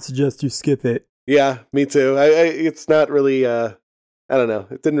 I would suggest you skip it. Yeah, me too. It's not really. I don't know.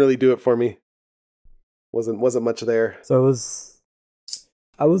 It didn't really do it for me. Wasn't much there. So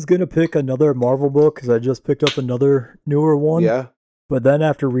I was gonna pick another Marvel book because I just picked up another newer one. Yeah. But then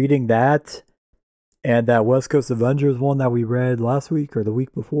after reading that and that West Coast Avengers one that we read last week or the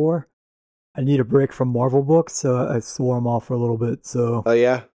week before, I need a break from Marvel books, so I swore them off for a little bit. So oh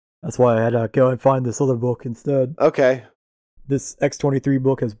yeah, that's why I had to go and find this other book instead. Okay. This X-23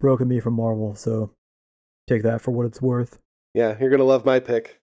 book has broken me from Marvel, so take that for what it's worth. Yeah, you're gonna love my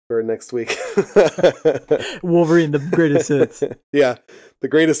pick for next week. Wolverine, the greatest hits. Yeah, the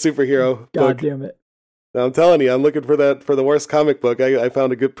greatest superhero. God book. damn it! Now, I'm telling you, I'm looking for the worst comic book. I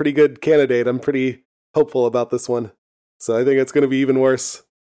found a pretty good candidate. I'm pretty hopeful about this one, so I think it's gonna be even worse.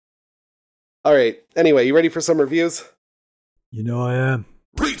 All right. Anyway, you ready for some reviews? You know I am.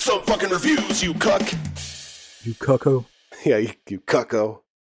 Read some fucking reviews, you cuck. You cucko. Yeah, you cucko.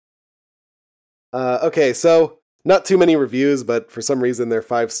 Okay, so not too many reviews, but for some reason they're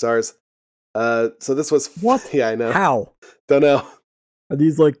 5 stars. So this was... What? Yeah, I know. How? Don't know. Are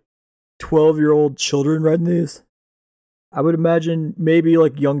these like 12-year-old children writing these? I would imagine maybe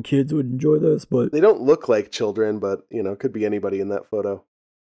like young kids would enjoy this, but... They don't look like children, but, could be anybody in that photo.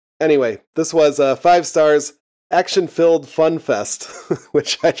 Anyway, this was 5 stars, action-filled fun fest,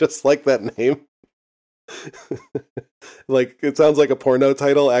 which I just like that name. Like, it sounds like a porno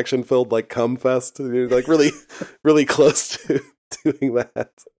title, action-filled like cum fest. You're like really, really close to doing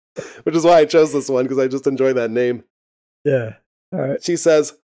that, which is why I chose this one, because I just enjoy that name. Yeah. All right. She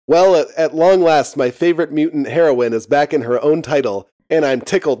says, well, at long last, my favorite mutant heroine is back in her own title, and I'm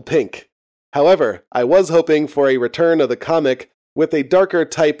tickled pink. However, I was hoping for a return of the comic with a darker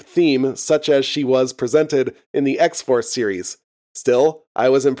type theme, such as she was presented in the X-Force series. Still, I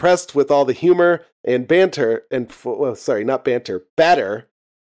was impressed with all the humor and banter, batter,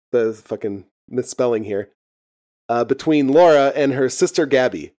 the fucking misspelling here, between Laura and her sister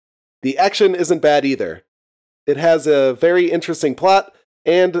Gabby. The action isn't bad either. It has a very interesting plot,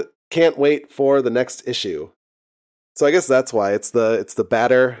 and can't wait for the next issue. So I guess that's why it's the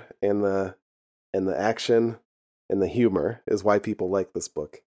batter and the action and the humor is why people like this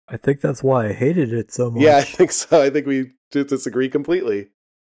book. I think that's why I hated it so much. Yeah, I think so. I think we disagree completely.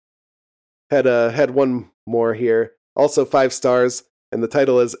 Had one more here. Also 5 stars, and the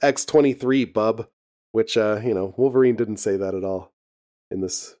title is X-23, bub, which Wolverine didn't say that at all in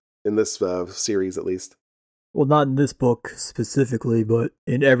this series, at least. Well, not in this book specifically, but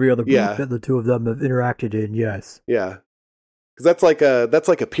in every other book that the two of them have interacted in, yes. Yeah. Because that's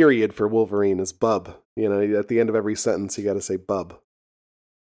like a period for Wolverine is bub. At the end of every sentence you got to say bub.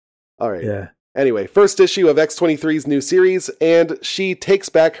 All right. Yeah. Anyway, first issue of X-23's new series, and she takes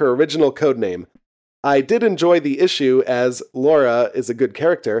back her original codename. I did enjoy the issue, as Laura is a good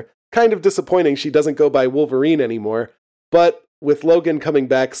character. Kind of disappointing she doesn't go by Wolverine anymore, but with Logan coming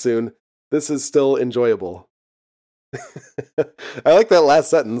back soon, this is still enjoyable. I like that last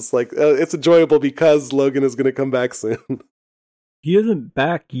sentence. Like, it's enjoyable because Logan is going to come back soon. He isn't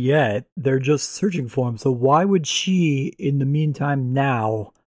back yet. They're just searching for him. So why would she, in the meantime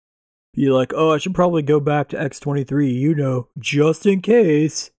now, be like, oh, I should probably go back to X-23, just in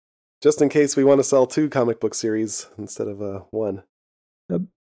case. Just in case we want to sell 2 comic book series instead of 1.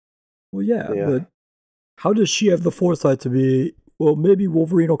 Well, yeah, but how does she have the foresight to be, well, maybe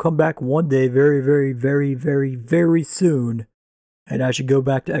Wolverine will come back one day very, very, very, very, very soon, and I should go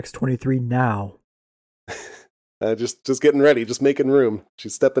back to X-23 now? Just getting ready, just making room.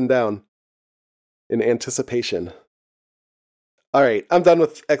 She's stepping down in anticipation. All right, I'm done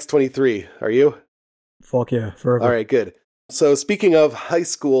with X-23. Are you? Fuck yeah, forever. All right, good. So speaking of high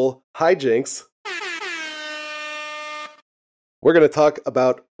school hijinks, we're going to talk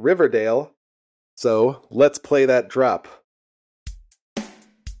about Riverdale. So let's play that drop.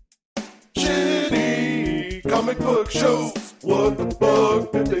 Shitty comic book shows. What the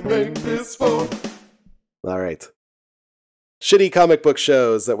fuck did they make this for? All right. Shitty comic book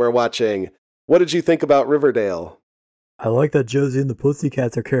shows that we're watching. What did you think about Riverdale? I like that Josie and the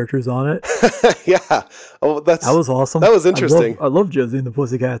Pussycats are characters on it. Yeah. Oh, that was awesome. That was interesting. I love Josie and the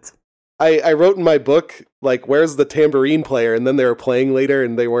Pussycats. I wrote in my book, like, where's the tambourine player? And then they were playing later,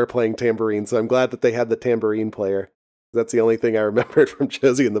 and they were playing tambourine. So I'm glad that they had the tambourine player. That's the only thing I remembered from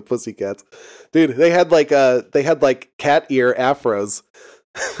Josie and the Pussycats. Dude, they had like cat ear afros.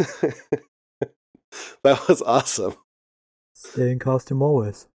 That was awesome. Stay in costume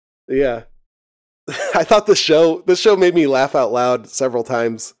always. Yeah. I thought this show made me laugh out loud several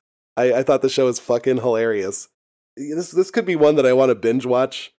times. I thought the show was fucking hilarious. This could be one that I want to binge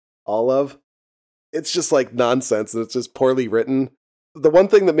watch all of. It's just like nonsense, and it's just poorly written. The one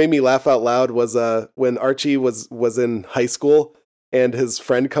thing that made me laugh out loud was when Archie was in high school and his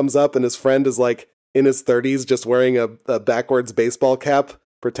friend comes up, and his friend is like in his 30s just wearing a backwards baseball cap,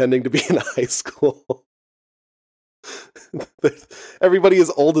 pretending to be in high school. Everybody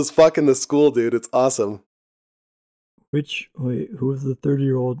is old as fuck in the school, dude. It's awesome. Who was the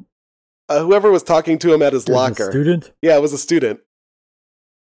 30-year-old? Whoever was talking to him at his locker. A student? Yeah, it was a student.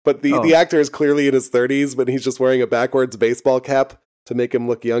 But the actor is clearly in his 30s, but he's just wearing a backwards baseball cap to make him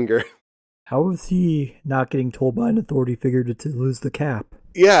look younger. How is he not getting told by an authority figure to lose the cap?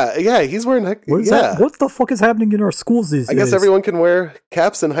 Yeah, he's wearing... What the fuck is happening in our schools these days? I guess everyone can wear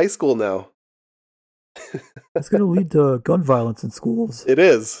caps in high school now. It's going to lead to gun violence in schools. It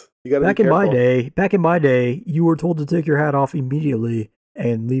is. You gotta back be careful. Back in my day, you were told to take your hat off immediately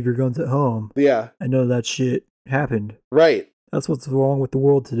and leave your guns at home. Yeah. I know that shit happened. Right. That's what's wrong with the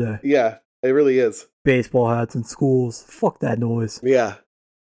world today. Yeah, it really is. Baseball hats in schools. Fuck that noise. Yeah.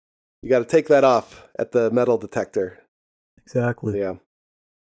 You got to take that off at the metal detector. Exactly. Yeah.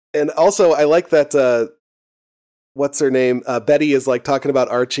 And also, I like that, what's her name? Betty is like talking about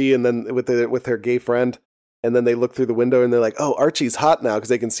Archie, and then with her gay friend, and then they look through the window and they're like, oh, Archie's hot now, because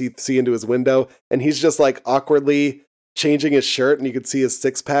they can see into his window, and he's just like awkwardly changing his shirt, and you can see his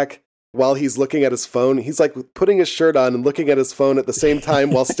six-pack while he's looking at his phone. He's like putting his shirt on and looking at his phone at the same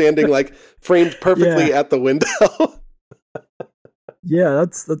time while standing like framed perfectly at the window. Yeah,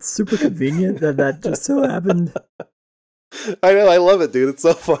 that's super convenient that just so happened. I know, I love it, dude. It's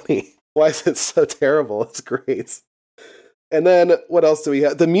so funny. Why is it so terrible? It's great. And then what else do we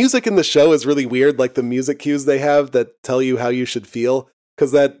have? The music in the show is really weird, like the music cues they have that tell you how you should feel.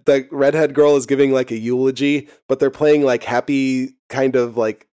 Because that redhead girl is giving like a eulogy, but they're playing like happy kind of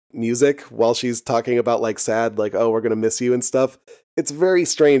like music while she's talking about like sad, like, oh, we're going to miss you and stuff. It's very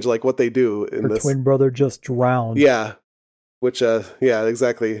strange, like what they do in this. Her twin brother just drowned. Yeah. Which, yeah,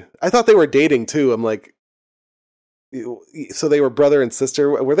 exactly. I thought they were dating too. I'm like, so they were brother and sister.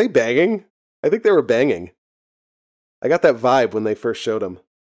 Were they banging? I think they were banging. I got that vibe when they first showed him.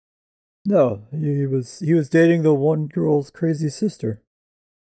 No, he was dating the one girl's crazy sister.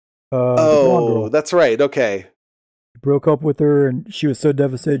 Oh, that's right. Okay. He broke up with her, and she was so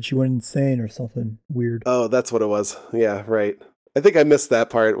devastated she went insane or something weird. Oh, that's what it was. Yeah, right. I think I missed that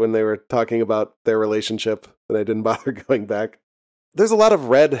part when they were talking about their relationship, and I didn't bother going back. There's a lot of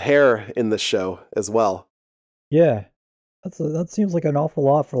red hair in this show as well. Yeah, that seems like an awful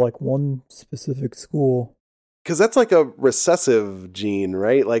lot for like one specific school. Because that's like a recessive gene,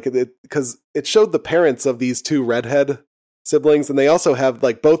 right? Like, because it showed the parents of these two redhead siblings, and they also have,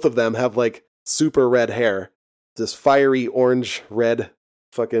 like, both of them have, like, super red hair. This fiery orange, red,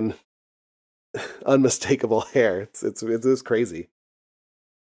 fucking unmistakable hair. It's crazy.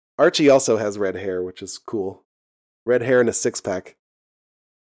 Archie also has red hair, which is cool. Red hair and a six-pack.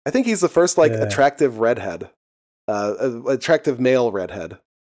 I think he's the first, like, attractive redhead. Attractive male redhead.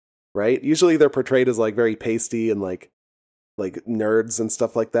 Right? Usually they're portrayed as like very pasty and like nerds and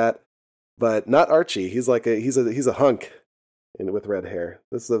stuff like that. But not Archie. He's like he's a hunk with red hair.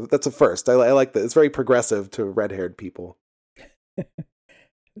 That's a first. I like that. It's very progressive to red-haired people.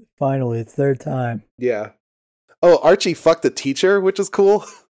 Finally, it's their time. Yeah. Oh, Archie fucked a teacher, which is cool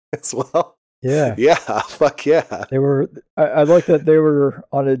as well. Yeah. Yeah, fuck yeah. They were I like that they were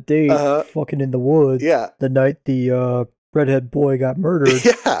on a date fucking in the woods. Yeah. The night the redhead boy got murdered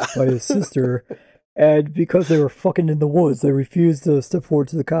by his sister, and because they were fucking in the woods, they refused to step forward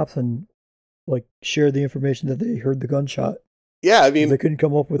to the cops and like share the information that they heard the gunshot. Yeah, I mean, they couldn't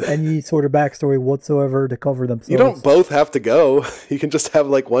come up with any sort of backstory whatsoever to cover themselves. You don't both have to go. You can just have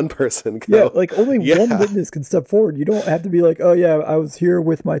like one person go. Yeah, like only one witness can step forward. You don't have to be like, oh yeah, I was here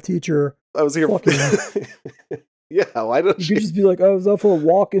with my teacher. I was here. Yeah, why don't you could just be like, I was out for a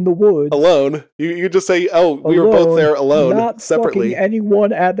walk in the woods. Alone. You just say, oh, we were both there alone, not separately. Fucking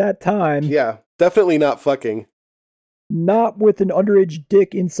anyone at that time. Yeah, definitely not fucking. Not with an underage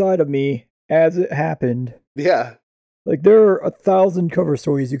dick inside of me as it happened. Yeah. Like, there are 1,000 cover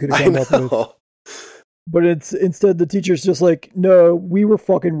stories you could have come up with. But it's instead the teacher's just like, no, we were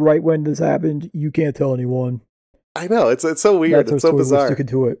fucking right when this happened. You can't tell anyone. I know. It's so weird. It's so bizarre. Sticking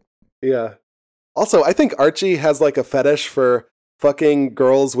to it. Yeah. Also, I think Archie has like a fetish for fucking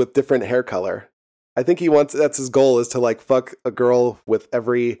girls with different hair color. I think that's his goal, is to like fuck a girl with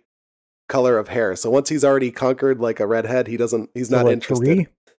every color of hair. So once he's already conquered like a redhead, he's not like interested. 3?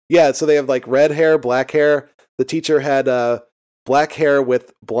 Yeah, so they have like red hair, black hair. The teacher had black hair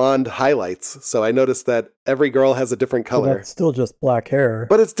with blonde highlights. So I noticed that every girl has a different color. Well, that's still just black hair.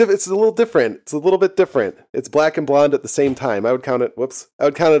 But it's a little different. It's a little bit different. It's black and blonde at the same time. I would count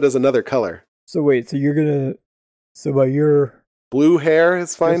it as another color. So wait, so by your blue hair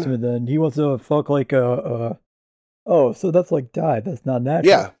is fine. Then he wants to fuck like oh, so that's like dyed. That's not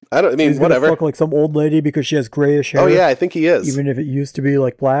natural. Yeah, he's whatever. Fuck like some old lady because she has grayish hair. Oh yeah, I think he is. Even if it used to be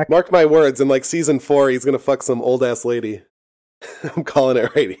like black. Mark my words, in like season 4, he's gonna fuck some old ass lady. I'm calling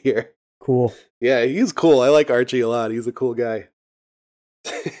it right here. Cool. Yeah, he's cool. I like Archie a lot. He's a cool guy.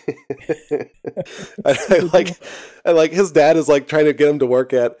 I like his dad is like trying to get him to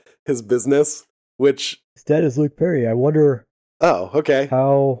work at his business, which his dad is Luke Perry. I wonder. Oh, okay.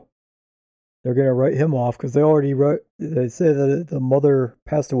 How they're gonna write him off, because they say that the mother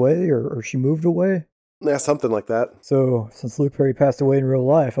passed away or she moved away. Yeah, something like that. So since Luke Perry passed away in real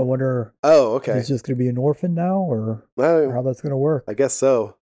life, I wonder. Oh, okay. If he's just gonna be an orphan now, or how that's gonna work. I guess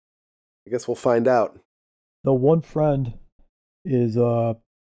so. I guess we'll find out. The one friend is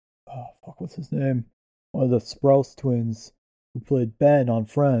what's his name? One of the Sprouse twins who played Ben on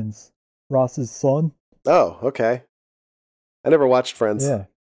Friends. Ross's son. Oh, okay. I never watched Friends. Yeah.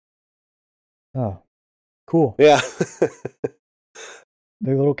 Oh, cool. Yeah.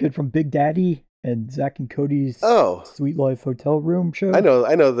 The little kid from Big Daddy and Zach and Cody's Sweet Life Hotel Room show. I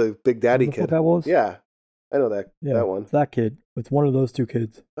know the Big Daddy kid. What that was? Yeah. I know that one. It's that kid. It's one of those two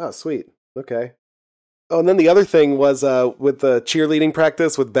kids. Oh, sweet. Okay. Oh, and then the other thing was with the cheerleading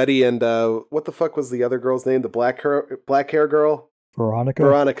practice with Betty and what the fuck was the other girl's name? The black hair girl?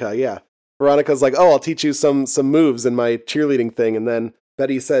 Veronica, yeah. Veronica's like, oh, I'll teach you some moves in my cheerleading thing. And then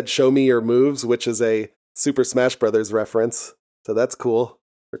Betty said, show me your moves, which is a Super Smash Brothers reference. So that's cool.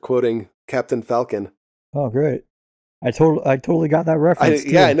 They're quoting Captain Falcon. Oh, great. I totally got that reference.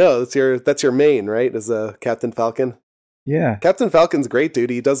 Yeah, I know. That's your main, right? Is Captain Falcon? Yeah. Captain Falcon's great,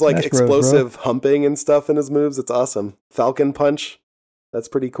 dude. He does like Smash explosive humping and stuff in his moves. It's awesome. Falcon Punch. That's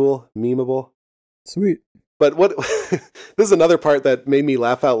pretty cool. Memeable. Sweet. But this is another part that made me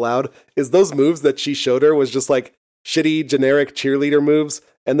laugh out loud, is those moves that she showed her was just like shitty generic cheerleader moves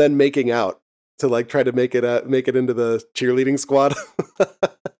and then making out to like try to make it into the cheerleading squad.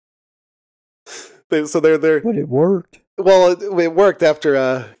 So they're But it worked. Well, it worked after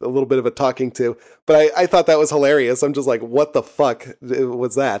a little bit of a talking to, but I thought that was hilarious. I'm just like, what the fuck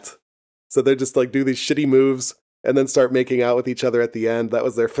was that? So they're just like do these shitty moves and then start making out with each other at the end. That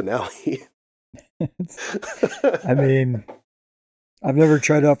was their finale. I mean, I've never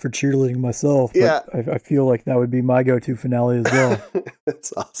tried out for cheerleading myself, but I feel like that would be my go-to finale as well.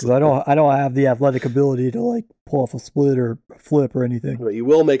 That's awesome. I don't have the athletic ability to like pull off a split or a flip or anything. But you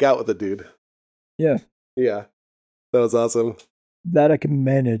will make out with a dude. Yeah. Yeah. That was awesome. That I can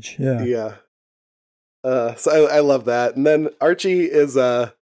manage. Yeah. Yeah. So I love that. And then Archie is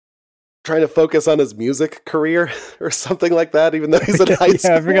trying to focus on his music career or something like that, even though he's in high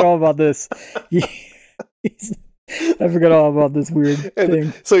school. Yeah, I forgot all about this. I forgot all about this weird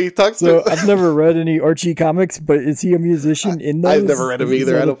thing. So he talks to... I've never read any Archie comics, but is he a musician in those? I've never read them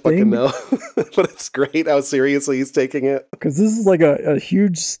either. I don't fucking know. But it's great how seriously he's taking it. Because this is like a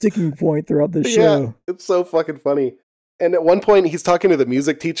huge sticking point throughout this show. Yeah, it's so fucking funny. And at one point, he's talking to the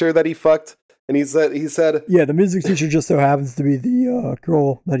music teacher that he fucked. And he said... Yeah, the music teacher just so happens to be the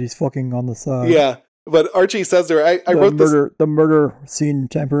girl that he's fucking on the side. Yeah. But Archie says to her, I wrote the murder scene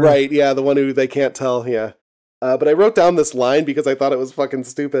temporary. Right, yeah, the one who they can't tell, yeah. But I wrote down this line because I thought it was fucking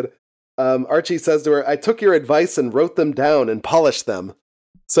stupid. Archie says to her, I took your advice and wrote them down and polished them.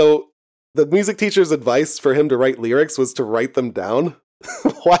 So the music teacher's advice for him to write lyrics was to write them down?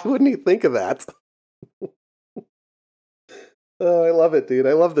 Why wouldn't he think of that? Oh, I love it, dude.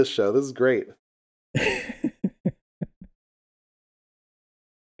 I love this show. This is great.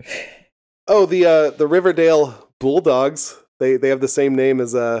 Oh, the Riverdale Bulldogs. They have the same name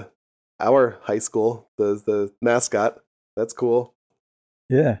as our high school. The mascot. That's cool.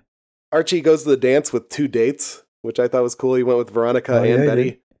 Yeah. Archie goes to the dance with 2 dates, which I thought was cool. He went with Veronica and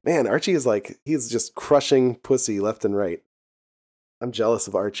Betty. Man, Archie is he's just crushing pussy left and right. I'm jealous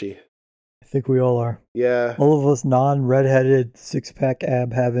of Archie. I think we all are. Yeah. All of us non-redheaded, six-pack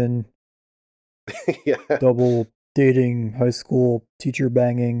ab having, yeah. double dating, high school teacher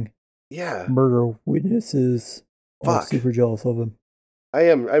banging, yeah, murder witnesses. Fuck. I'm super jealous of him.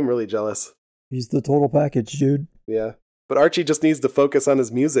 I'm really jealous. He's the total package, dude. Yeah. But Archie just needs to focus on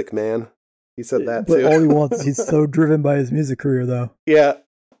his music, man. He said that but too. All he wants, he's so driven by his music career, though. Yeah.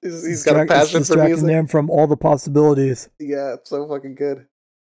 He's got a passion for music. Him from all the possibilities. Yeah, it's so fucking good.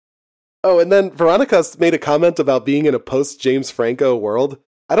 Oh, and then Veronica's made a comment about being in a post-James Franco world.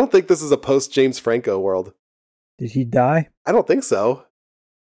 I don't think this is a post-James Franco world. Did he die? I don't think so.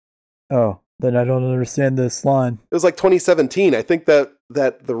 Oh, then I don't understand this line. It was like 2017. I think that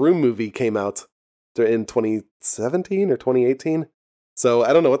The Room movie came out in 2017 or 2018. So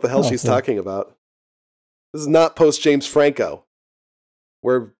I don't know what the hell she's talking about. This is not post-James Franco.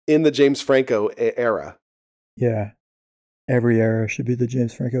 We're in the James Franco era. Yeah. Every era should be the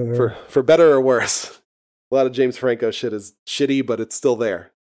James Franco era. For better or worse. A lot of James Franco shit is shitty, but it's still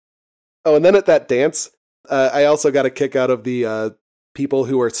there. Oh, and then at that dance, I also got a kick out of the people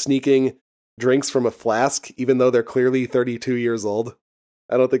who are sneaking drinks from a flask, even though they're clearly 32 years old.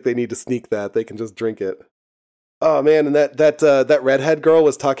 I don't think they need to sneak that. They can just drink it. Oh, man, and that redhead girl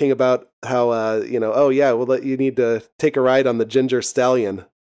was talking about how, you need to take a ride on the Ginger Stallion.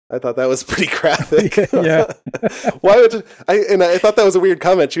 I thought that was pretty graphic. Yeah. Why would I thought that was a weird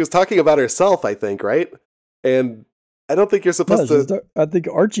comment. She was talking about herself, I think, right? And I don't think you're supposed to... I think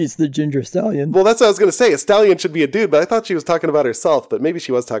Archie's the Ginger Stallion. Well, that's what I was going to say. A stallion should be a dude, but I thought she was talking about herself, but maybe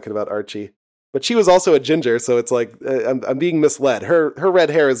she was talking about Archie. But she was also a ginger, so it's like, I'm being misled. Her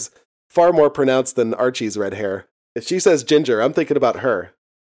red hair is far more pronounced than Archie's red hair. If she says ginger, I'm thinking about her.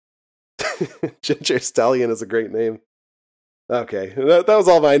 Ginger Stallion is a great name. Okay, that was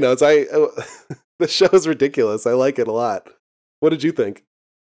all my notes. The show is ridiculous. I like it a lot. What did you think?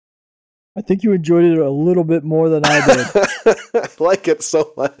 I think you enjoyed it a little bit more than I did. I like it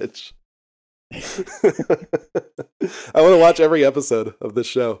so much. I want to watch every episode of this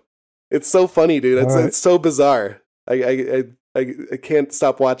show. It's so funny, dude. It's so bizarre. I can't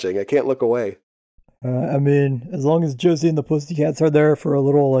stop watching. I can't look away. I mean, as long as Josie and the Pussycats are there for a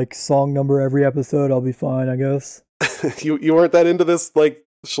little song number every episode, I'll be fine, I guess. You weren't that into this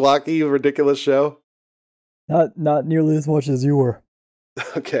schlocky, ridiculous show? Not nearly as much as you were.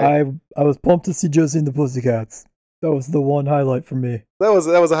 Okay. I was pumped to see Josie and the Pussycats. That was the one highlight for me. That was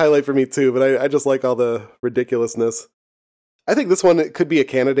a highlight for me too, but I just like all the ridiculousness. I think this one could be a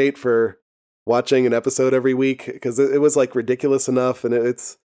candidate for watching an episode every week because it was ridiculous enough and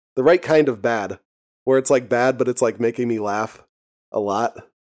it's the right kind of bad. Where it's bad, but it's making me laugh a lot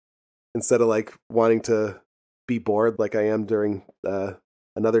instead of wanting to be bored like I am during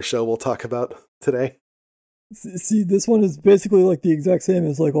another show we'll talk about today. See, this one is basically the exact same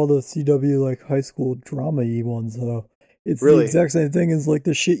as all the CW high school drama-y ones, though. It's really the exact same thing as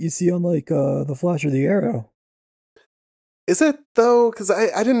the shit you see on the Flash or the Arrow. Is it though? Because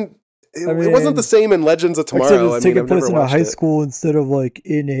I didn't. It wasn't the same in Legends of Tomorrow. It's taking place in a high school instead of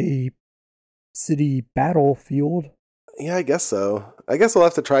in a city battlefield. Yeah, I guess so. I guess we'll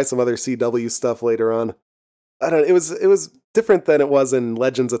have to try some other CW stuff later on. I don't know. It was different than it was in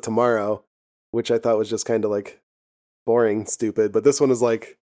Legends of Tomorrow, which I thought was just kind of boring, stupid. But this one is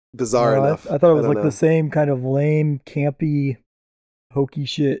bizarre enough. I thought it was the same kind of lame, campy, hokey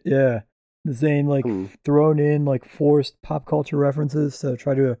shit. Yeah, the same thrown in forced pop culture references to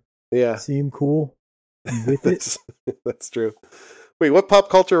try to seem cool with it. That's true. Wait, what pop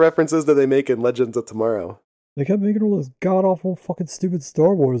culture references did they make in Legends of Tomorrow? They kept making all those god-awful fucking stupid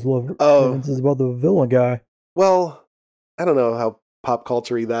Star Wars references about the villain guy. Well, I don't know how pop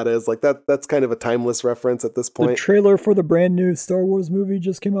culture-y that is. That's kind of a timeless reference at this point. The trailer for the brand new Star Wars movie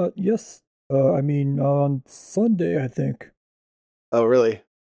just came out, on Sunday, I think. Oh, really?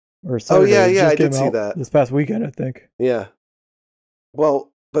 Or Saturday. Oh, yeah, I did see that. This past weekend, I think. Yeah.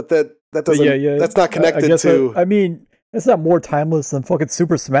 Well, but that doesn't... That's not connected to... It's not more timeless than fucking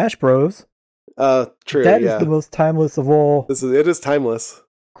Super Smash Bros. True. That is the most timeless of all. It is timeless,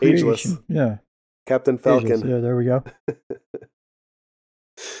 ageless. Yeah, Captain Falcon. Ageless. Yeah, there we go.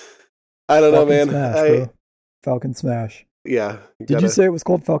 I don't know, man. Smash, Falcon Smash. Yeah. Did you say it was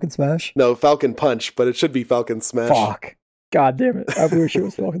called Falcon Smash? No, Falcon Punch, but it should be Falcon Smash. Fuck. God damn it. I wish it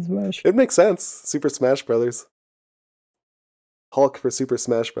was fucking Smash. It makes sense. Super Smash Brothers. Hulk for Super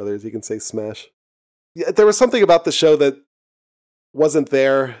Smash Brothers. You can say Smash. Yeah, there was something about the show that wasn't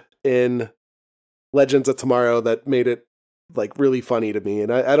there in Legends of Tomorrow that made it like really funny to me.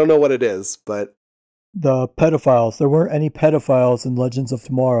 And I don't know what it is, but the pedophiles. There weren't any pedophiles in Legends of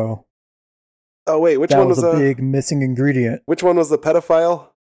Tomorrow. Oh wait, which that one was a big missing ingredient? Which one was the pedophile?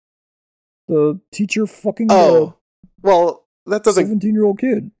 The teacher fucking. Well, that doesn't. 17-year-old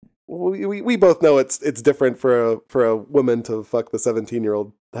kid. We both know it's different for a woman to fuck the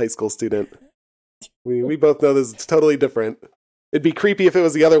 17-year-old high school student. We both know this is totally different. It'd be creepy if it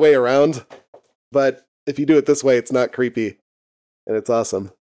was the other way around, but if you do it this way, it's not creepy, and it's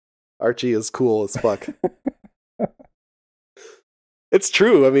awesome. Archie is cool as fuck. It's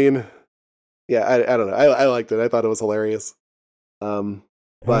true. I mean, yeah, I don't know. I liked it. I thought it was hilarious. But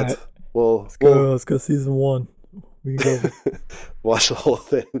right. Let's go season 1. We can go watch the whole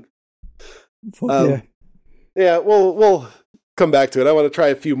thing. Fuck yeah, we'll come back to it. I want to try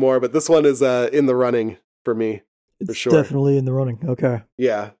a few more, but this one is in the running for me. For sure. Definitely in the running. Okay.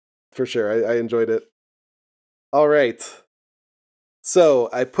 Yeah, for sure. I enjoyed it. All right. So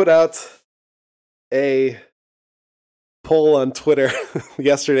I put out a poll on Twitter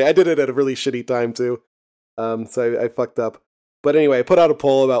yesterday. I did it at a really shitty time too. So I fucked up. But anyway, I put out a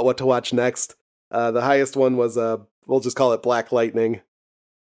poll about what to watch next. The highest one was, we'll just call it Black Lightning.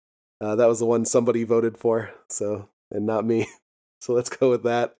 That was the one somebody voted for, and not me. So let's go with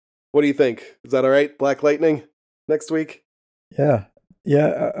that. What do you think? Is that all right? Black Lightning next week? Yeah.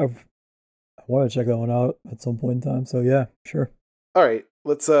 I want to check that one out at some point in time. So yeah, sure. All right.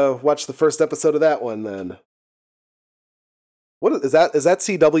 Let's watch the first episode of that one then. What is that? Is that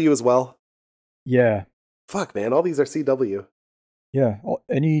CW as well? Yeah. Fuck, man. All these are CW. Yeah.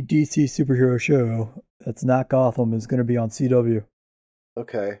 Any DC superhero show that's not Gotham is going to be on CW.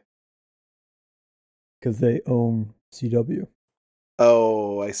 Okay. Because they own CW.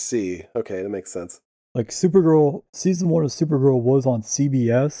 Oh, I see. Okay, that makes sense. Like Supergirl, season 1 of Supergirl was on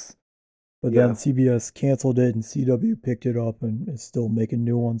CBS, but then CBS canceled it and CW picked it up and is still making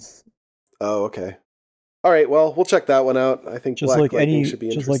new ones. Oh, okay. All right, well, we'll check that one out. I think just Black Lightning should be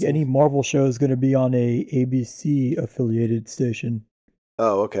interesting. Just like any Marvel show is going to be on a ABC affiliated station.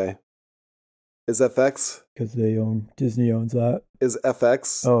 Oh, okay. Is FX? Because Disney owns that. Is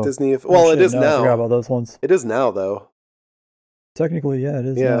FX Disney? It is now. I forgot about those ones. It is now, though. Technically, yeah, it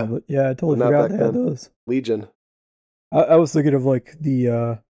is now. But yeah, I totally forgot they had those. Legion. I was thinking of like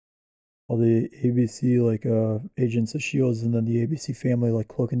the ABC like Agents of S.H.I.E.L.D. and then the ABC Family like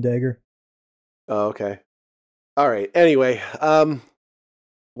Cloak and Dagger. Oh, okay. All right. Anyway,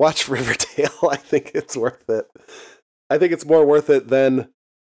 watch Riverdale. I think it's worth it. I think it's more worth it than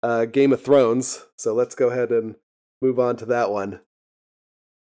Game of Thrones. So let's go ahead and move on to that one.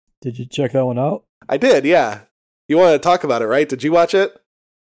 Did you check that one out? I did, yeah. You want to talk about it, right? Did you watch it?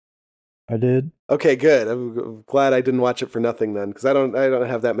 I did. Okay, good. I'm glad I didn't watch it for nothing then, because I don't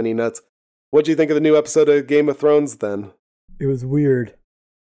have that many nuts. What'd you think of the new episode of Game of Thrones then? It was weird.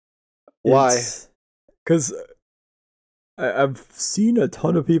 Why? Because I've seen a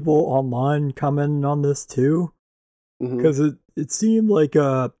ton of people online commenting on this too. Because it seemed like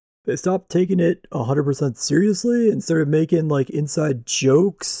they stopped taking it 100% seriously and started making like inside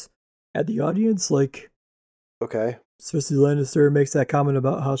jokes at the audience. Like, okay, Cersei Lannister makes that comment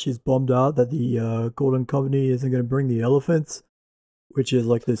about how she's bummed out that the Golden Company isn't going to bring the elephants, which is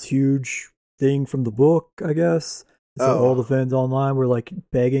like this huge thing from the book, I guess. So all the fans online were like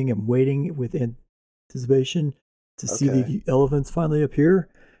begging and waiting with anticipation to see the elephants finally appear.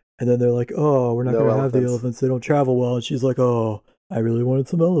 And then they're like, oh, we're not going to have the elephants. They don't travel well. And she's like, oh, I really wanted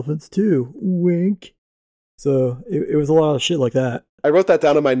some elephants too. Wink. So it was a lot of shit like that. I wrote that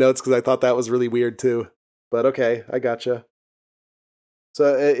down in my notes because I thought that was really weird too. But okay, I gotcha.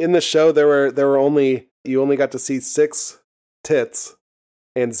 So in the show, you only got to see 6 tits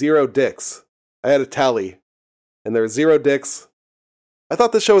and 0 dicks. I had a tally, and there were 0 dicks. I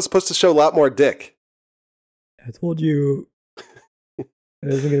thought the show was supposed to show a lot more dick. I told you there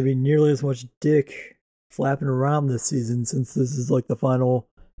isn't going to be nearly as much dick flapping around this season since this is like the final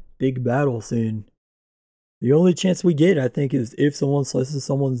big battle scene. The only chance we get, I think, is if someone slices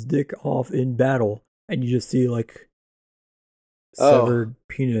someone's dick off in battle and you just see like severed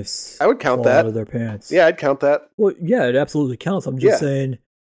penis. I would count that out of their pants. Yeah, I'd count that. Well, yeah, it absolutely counts. I'm just saying,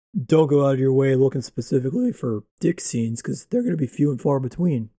 don't go out of your way looking specifically for dick scenes because they're going to be few and far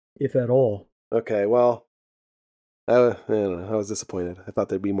between, if at all. Okay, well, I don't know. I was disappointed. I thought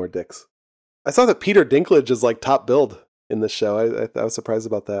there'd be more dicks. I saw that Peter Dinklage is like top billed in this show. I was surprised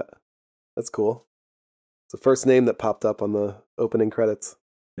about that. That's cool. It's the first name that popped up on the opening credits.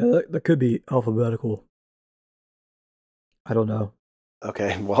 Yeah, that could be alphabetical. I don't know.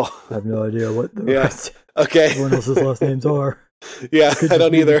 Okay, well. I have no idea what the rest everyone else's last names are. Yeah, I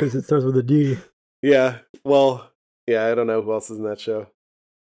don't either. Because it starts with a D. Yeah, well, yeah, I don't know who else is in that show.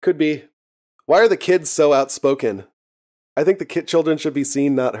 Could be. Why are the kids so outspoken? I think the children should be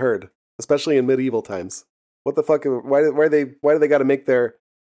seen, not heard, especially in medieval times. What the fuck? Why do they got to make their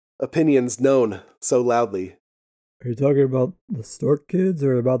opinions known so loudly? Are you talking about the Stark kids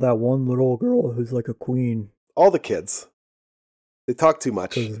or about that one little girl who's like a queen? All the kids. They talk too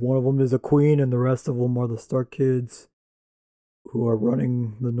much. Because one of them is a queen and the rest of them are the Stark kids who are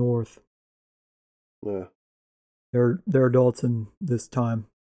running the North. Yeah. They're adults in this time.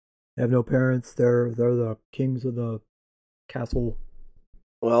 They have no parents. They're the kings of the castle.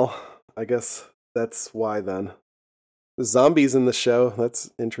 Well, I guess that's why then. The zombies in the show.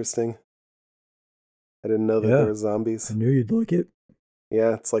 That's interesting. I didn't know that there were zombies. I knew you'd like it.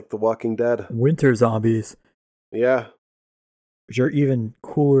 Yeah, it's like The Walking Dead. Winter zombies. Yeah. Which are even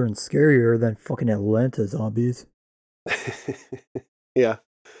cooler and scarier than fucking Atlanta zombies. Yeah.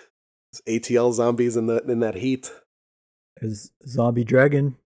 There's ATL zombies in that heat. There's zombie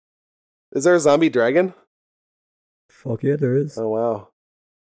dragon. Is there a zombie dragon? Fuck yeah, there is. Oh wow.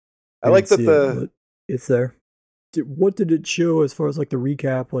 I like that it's there. What did it show as far as like the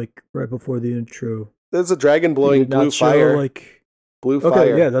recap, like right before the intro? There's a dragon blowing blue fire. Blue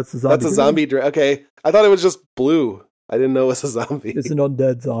fire. Yeah, that's a zombie. That's a zombie dragon. Okay. I thought it was just blue. I didn't know it was a zombie. It's an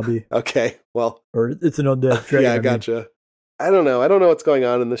undead zombie. Okay, well. Or it's an undead dragon. Yeah, I gotcha. I don't know. I don't know what's going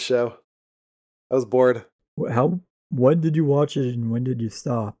on in this show. I was bored. When did you watch it and when did you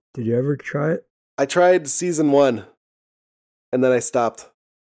stop? Did you ever try it? I tried season 1, and then I stopped.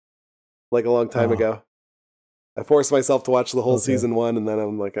 Like a long time ago. I forced myself to watch the whole season 1, and then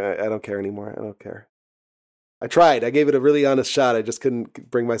I'm like, I don't care anymore. I don't care. I tried. I gave it a really honest shot. I just couldn't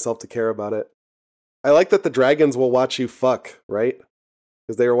bring myself to care about it. I like that the dragons will watch you fuck, right?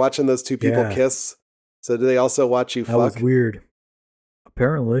 Because they were watching those two people kiss. So do they also watch you fuck? That was weird.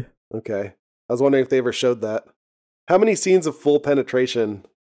 Apparently. Okay. I was wondering if they ever showed that. How many scenes of full penetration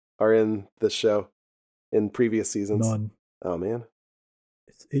are in this show in previous seasons? None. Oh, man.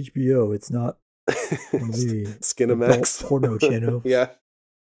 It's HBO. It's not the Skinamax porno channel. Yeah.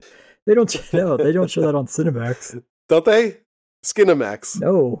 They don't show that on Cinemax. Don't they? Skinamax.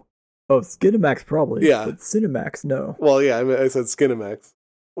 No. Oh, Skinamax probably. Yeah. But Cinemax, no. Well, yeah, I said Skinamax.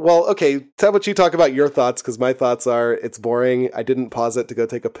 Well, okay, how about you talk about your thoughts, because my thoughts are it's boring. I didn't pause it to go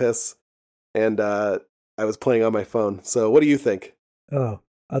take a piss, and I was playing on my phone. So what do you think? Oh,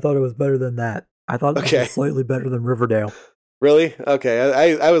 I thought it was better than that. I thought it was slightly better than Riverdale. Really?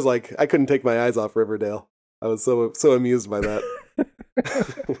 Okay, I was like, I couldn't take my eyes off Riverdale. I was so amused by that.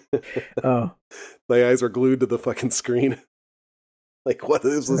 Oh. My eyes were glued to the fucking screen. Like, what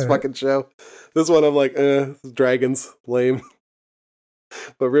is this fucking show? This one, I'm like, dragons, lame.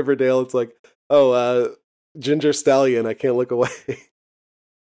 But Riverdale, it's like, Ginger Stallion, I can't look away.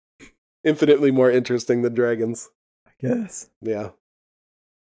 Infinitely more interesting than dragons. I guess. Yeah.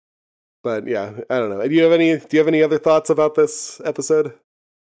 But yeah, I don't know. Do you have any other thoughts about this episode?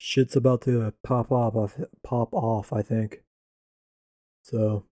 Shit's about to pop off, I think.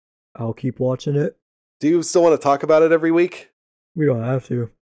 So, I'll keep watching it. Do you still want to talk about it every week? We don't have to,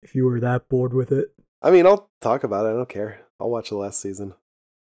 if you were that bored with it. I mean, I'll talk about it. I don't care. I'll watch the last season.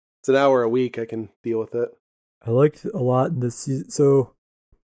 It's an hour a week. I can deal with it. I liked a lot in this season. So,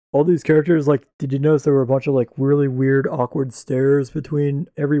 all these characters, like, did you notice there were a bunch of, like, really weird, awkward stares between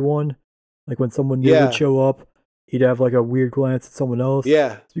everyone? Like, when someone new would show up, he'd have, like, a weird glance at someone else.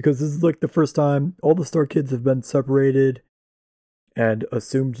 Yeah. It's because this is, like, the first time all the Stark kids have been separated and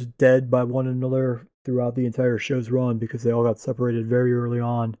assumed dead by one another throughout the entire show's run because they all got separated very early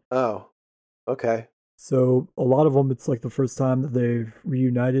on. Oh, okay. So a lot of them, it's like the first time that they've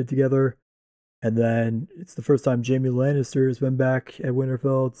reunited together. And then it's the first time Jaime Lannister has been back at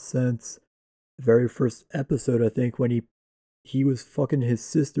Winterfell since the very first episode, I think, when he was fucking his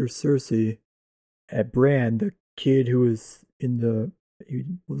sister Cersei at Bran, the kid who was he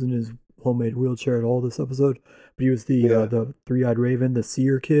was in his homemade wheelchair at all this episode, but he was the three-eyed raven, the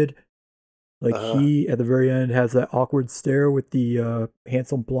seer kid. Like he, at the very end, has that awkward stare with the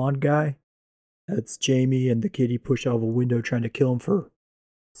handsome blonde guy. That's Jaime and the kid he pushed out of a window trying to kill him for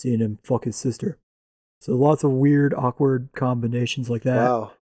seeing him fuck his sister. So lots of weird, awkward combinations like that.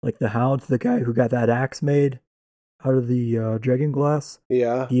 Wow. Like the Hound, the guy who got that axe made out of the dragon glass.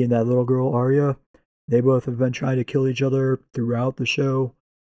 Yeah. He and that little girl, Arya, they both have been trying to kill each other throughout the show.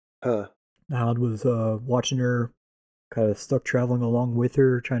 Huh. The Hound was watching her, kind of stuck traveling along with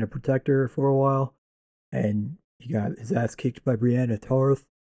her, trying to protect her for a while. and he got his ass kicked by Brianna Tarth,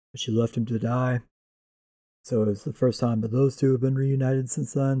 but she left him to die. So it's the first time that those two have been reunited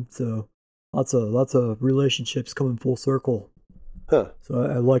since then. So lots of relationships coming full circle. Huh. So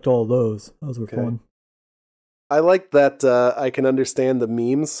I liked all of those. Those were fun. I like that I can understand the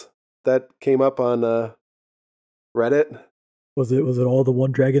memes that came up on Reddit. Was it all the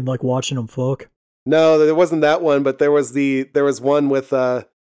one dragon like watching them fuck? No, there wasn't that one, but there was one with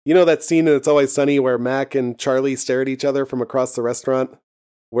you know that scene in It's Always Sunny where Mac and Charlie stare at each other from across the restaurant,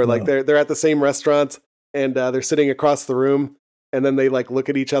 where like they're at the same restaurant and they're sitting across the room, and then they like look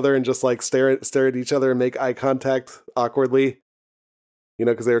at each other and just like stare at each other and make eye contact awkwardly. You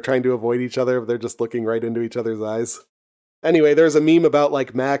know, because they were trying to avoid each other, but they're just looking right into each other's eyes. Anyway, there's a meme about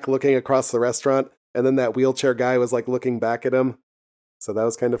like Mac looking across the restaurant, and then that wheelchair guy was like looking back at him. So that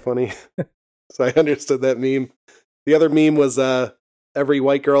was kind of funny. So I understood that meme. The other meme was every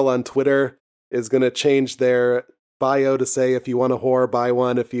white girl on Twitter is going to change their bio to say, if you want a whore, buy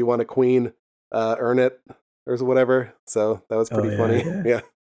one. If you want a queen, earn it, or whatever. So that was pretty funny. Yeah.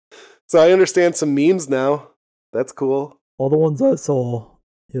 So I understand some memes now. That's cool. All the ones I saw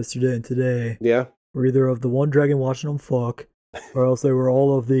yesterday and today were either of the one dragon watching them fuck, or else they were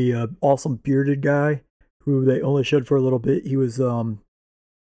all of the awesome bearded guy who they only showed for a little bit. He was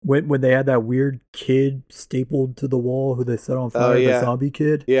when they had that weird kid stapled to the wall who they set on fire, the zombie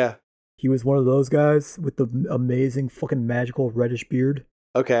kid. Yeah. He was one of those guys with the amazing fucking magical reddish beard.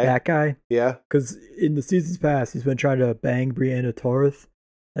 Okay. That guy. Yeah. Because in the seasons past, he's been trying to bang Brianna Tarth.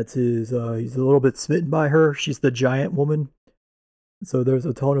 That's his, he's a little bit smitten by her. She's the giant woman. So there's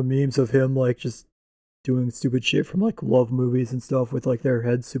a ton of memes of him, like, just doing stupid shit from, like, love movies and stuff with, like, their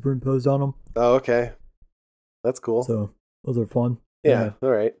heads superimposed on them. Oh, okay. That's cool. So those are fun. Yeah. All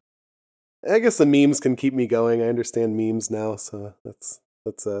right. I guess the memes can keep me going. I understand memes now, so that's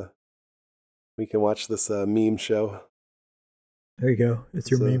we can watch this meme show. There you go.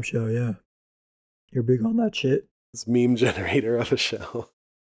 It's your meme show, yeah. You're big on that shit. This meme generator of a show.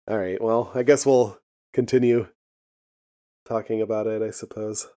 All right, well, I guess we'll continue talking about it, I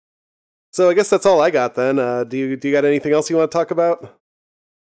suppose. So I guess that's all I got then. Do you got anything else you want to talk about?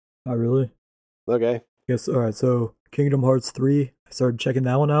 Not really. Okay. Yes, all right, so Kingdom Hearts 3, I started checking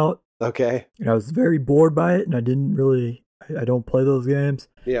that one out. Okay. And I was very bored by it, and I don't play those games.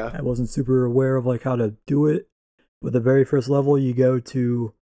 Yeah. I wasn't super aware of, like, how to do it. But the very first level, you go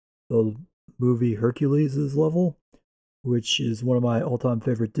to the movie Hercules' level, which is one of my all-time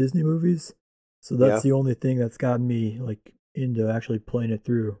favorite Disney movies. So that's the only thing that's gotten me like into actually playing it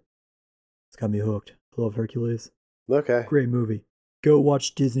through. It's got me hooked. I love Hercules. Okay. Great movie. Go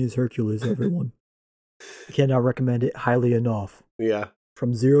watch Disney's Hercules, everyone. I cannot recommend it highly enough. Yeah.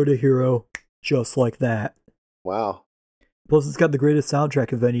 From zero to hero, just like that. Wow. Plus, it's got the greatest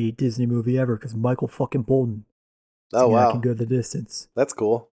soundtrack of any Disney movie ever, because Michael fucking Bolton. Oh, wow. I can go the distance. That's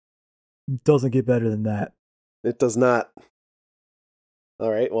cool. It doesn't get better than that. It does not.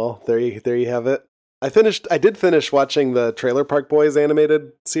 All right, well, there you have it. I did finish watching the Trailer Park Boys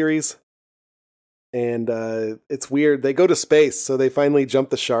animated series. And it's weird. They go to space, so they finally jump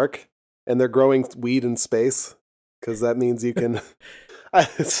the shark, and they're growing weed in space, because that means you can...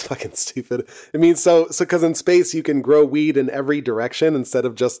 It's fucking stupid. It means so because in space you can grow weed in every direction instead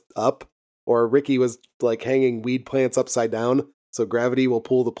of just up. Or Ricky was like hanging weed plants upside down, so gravity will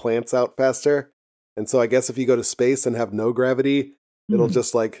pull the plants out faster. And so I guess if you go to space and have no gravity, it'll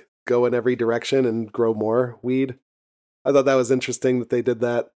just like go in every direction and grow more weed. I thought that was interesting that they did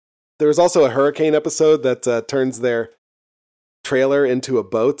that. There was also a hurricane episode that turns their trailer into a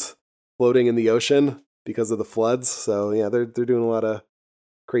boat floating in the ocean because of the floods. So yeah, they're doing a lot of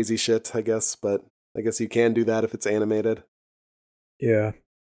crazy shit, I guess. But I guess you can do that if it's animated. Yeah.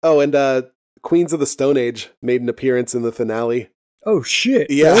 Oh, and Queens of the Stone Age made an appearance in the finale. Oh,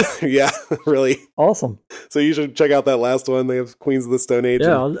 shit. Yeah, really? Yeah, really. Awesome. So you should check out that last one. They have Queens of the Stone Age.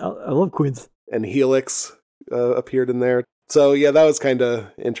 Yeah, I love Queens. And Helix appeared in there. So yeah, that was kind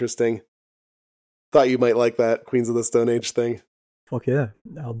of interesting. Thought you might like that Queens of the Stone Age thing. Fuck yeah.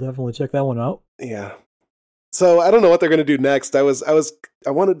 I'll definitely check that one out. Yeah. So I don't know what they're going to do next. I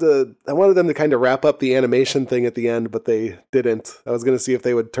wanted them to kind of wrap up the animation thing at the end, but they didn't. I was going to see if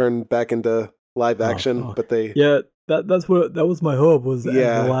they would turn back into live action, but they... Yeah, that was my hope, was at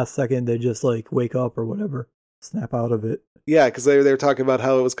the last second they just like wake up or whatever, snap out of it. Yeah, because they were talking about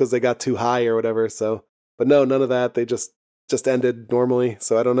how it was because they got too high or whatever, so... But no, none of that. They just ended normally,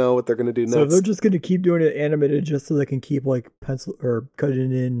 so I don't know what they're going to do next. So they're just going to keep doing it animated just so they can keep like pencil or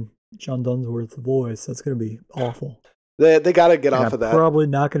cutting in John Dunsworth's voice. That's going to be awful. They got to get off of that. Probably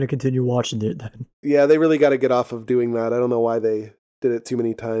not going to continue watching it then. Yeah, they really got to get off of doing that. I don't know why they did it too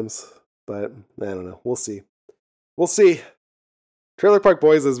many times. But I don't know. We'll see. We'll see. Trailer Park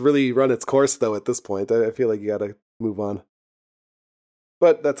Boys has really run its course, though, at this point. I feel like you gotta move on.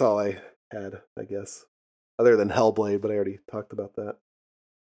 But that's all I had, I guess. Other than Hellblade, but I already talked about that.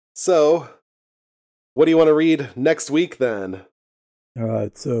 So, what do you want to read next week, then?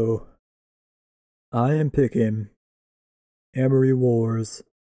 Alright, so I am picking Amory Wars,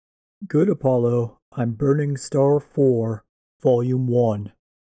 Good Apollo, I'm Burning Star 4, Volume 1.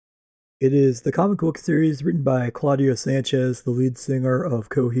 It is the comic book series written by Claudio Sanchez, the lead singer of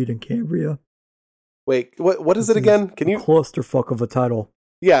Coheed and Cambria. Wait, what is it again? Can you clusterfuck of a title?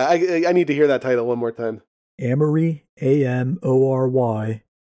 Yeah, I need to hear that title one more time. Amory, Amory,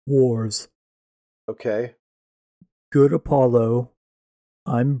 Wars. Okay. Good Apollo,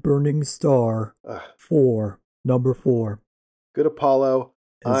 I'm Burning Star 4, number 4. Good Apollo,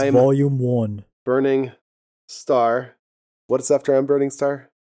 I'm Volume 1. Burning Star. What is after I'm Burning Star?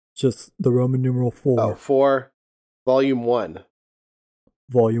 Just the Roman numeral 4. Oh, 4, Volume 1.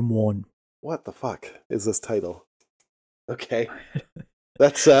 Volume 1. What the fuck is this title? Okay.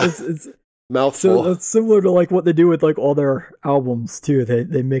 That's it's mouthful. So it's similar to like what they do with like all their albums too.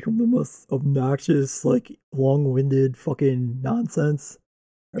 They make them the most obnoxious, like long-winded fucking nonsense.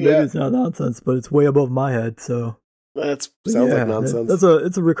 Or maybe it's not nonsense, but it's way above my head, so that sounds like nonsense.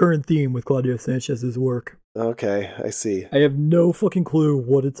 It's a recurrent theme with Claudio Sanchez's work. Okay, I see. I have no fucking clue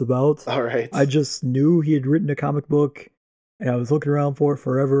what it's about. All right. I just knew he had written a comic book, and I was looking around for it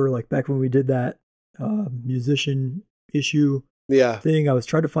forever. Like back when we did that musician issue thing, I was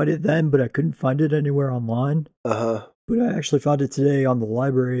trying to find it then, but I couldn't find it anywhere online. But I actually found it today on the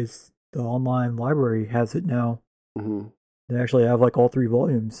libraries. The online library has it now. Mm-hmm. They actually have like all 3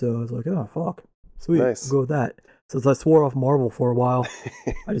 volumes, so I was like, oh fuck, sweet, nice. I'll go with that. Since I swore off Marvel for a while,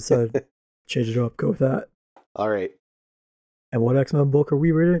 I decided to change it up, go with that. All right. And what X-Men book are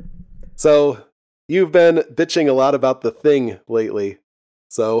we reading? So you've been bitching a lot about The Thing lately.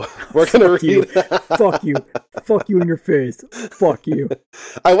 So we're going to read. Fuck you. Fuck you in your face. Fuck you.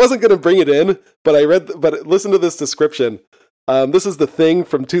 I wasn't going to bring it in, but listen to this description. This is The Thing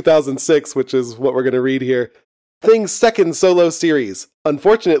from 2006, which is what we're going to read here. Thing's second solo series.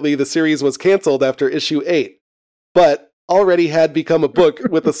 Unfortunately, the series was canceled after issue 8, but already had become a book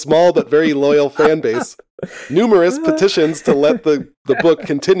with a small but very loyal fan base. Numerous petitions to let the book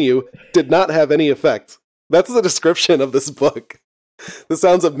continue did not have any effect. That's the description of this book. This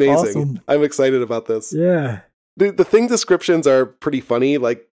sounds amazing. Awesome. I'm excited about this. Yeah. The Thing descriptions are pretty funny.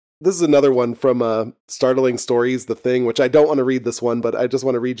 Like, this is another one from Startling Stories, The Thing, which I don't want to read this one, but I just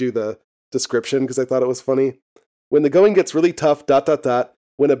want to read you the description because I thought it was funny. When the going gets really tough, ...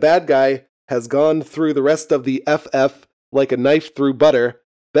 when a bad guy has gone through the rest of the FF like a knife through butter,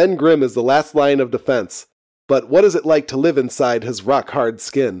 Ben Grimm is the last line of defense. But what is it like to live inside his rock-hard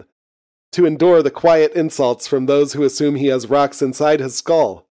skin? To endure the quiet insults from those who assume he has rocks inside his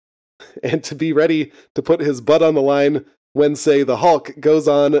skull? And to be ready to put his butt on the line when, say, the Hulk goes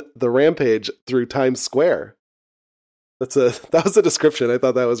on the rampage through Times Square? That was a description. I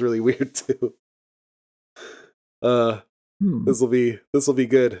thought that was really weird, too. This will be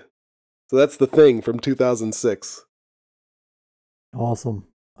good. So that's The Thing from 2006. Awesome.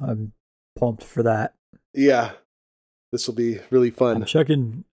 I'm pumped for that. Yeah. This will be really fun.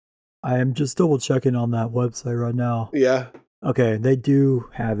 I am just double checking on that website right now. Yeah. Okay, they do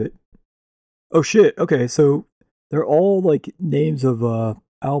have it. Oh shit. Okay, so they're all like names of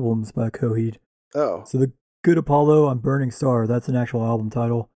albums by Coheed. Oh. So the Good Apollo, I'm Burning Star, that's an actual album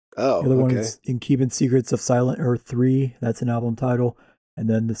title. Oh, the other one is In Keeping Secrets of Silent Earth 3, that's an album title. And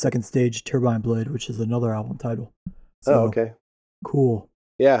then the second stage, Turbine Blade, which is another album title. So, okay. Cool.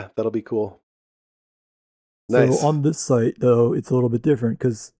 Yeah, that'll be cool. Nice. So on this site, though, it's a little bit different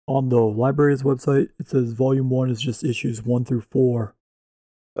because on the library's website, it says Volume 1 is just issues 1 through 4.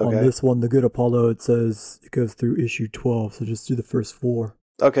 Okay. On this one, The Good Apollo, it says it goes through issue 12, so just do the first 4.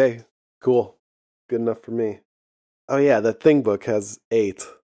 Okay, cool. Good enough for me. Oh yeah, the Thing book has 8.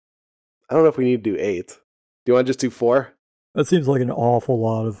 I don't know if we need to do 8. Do you want to just do 4? That seems like an awful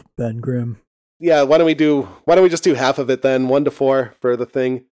lot of Ben Grimm. Yeah, why don't we just do half of it then, 1 to 4 for the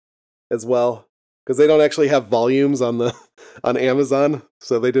Thing as well. Because they don't actually have volumes on Amazon,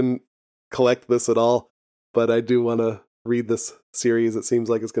 so they didn't collect this at all. But I do want to read this series. It seems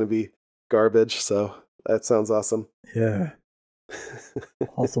like it's going to be garbage, so that sounds awesome. Yeah.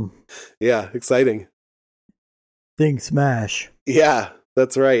 Awesome. Yeah, exciting. Thing smash. Yeah,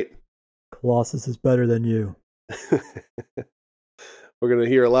 that's right. Colossus is better than you. We're going to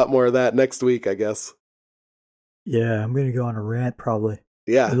hear a lot more of that next week, I guess. Yeah, I'm going to go on a rant probably.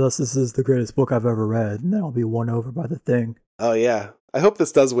 Yeah. Unless this is the greatest book I've ever read, and then I'll be won over by the Thing. Oh yeah, I hope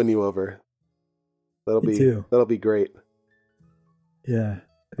this does win you over. Me too. That'll be great. Yeah.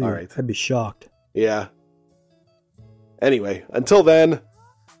 All right. I'd be shocked. Yeah. Anyway, until then,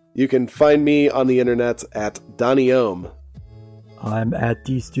 you can find me on the internet at Donnie Ohm. I'm at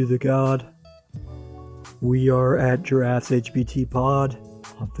Deestu the God. We are at Giraffes HBT Pod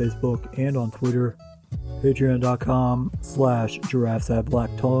on Facebook and on Twitter. Patreon.com/Giraffes Have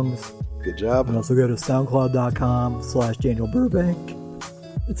Black Tongues. Good job. And also go to SoundCloud.com/Daniel Burbank.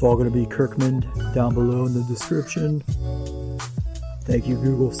 It's all going to be Kirkman down below in the description. Thank you,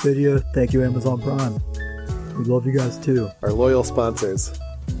 Google Stadia. Thank you, Amazon Prime. We love you guys too. Our loyal sponsors.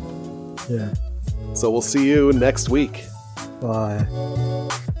 Yeah. So we'll see you next week. Bye.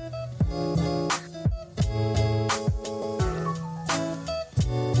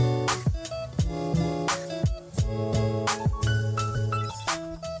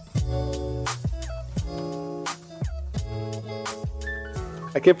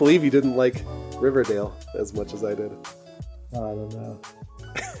 I can't believe you didn't like Riverdale as much as I did. I don't know.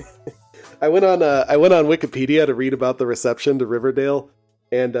 I went on Wikipedia to read about the reception to Riverdale,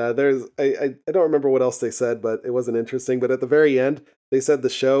 and I don't remember what else they said, but it wasn't interesting. But at the very end, they said the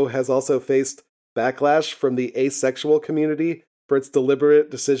show has also faced backlash from the asexual community for its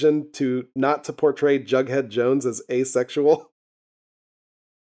deliberate decision not to portray Jughead Jones as asexual.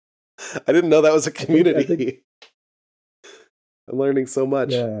 I didn't know that was a community. I think I'm learning so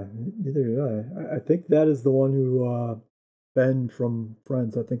much. Yeah, neither did I. I think that is the one who Ben from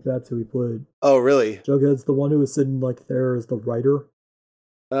Friends. I think that's who he played. Oh, really? Jughead's the one who was sitting like there as the writer.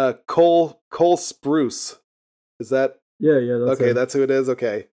 Cole Spruce. Is that? Yeah. That's who it is.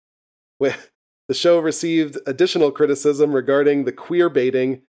 Okay. The show received additional criticism regarding the queer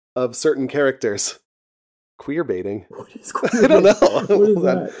baiting of certain characters. Queer baiting? What is queer? I don't know. What is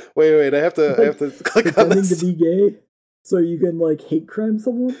that? Wait. I have to click on this. Pretending to be gay, so you can like hate crime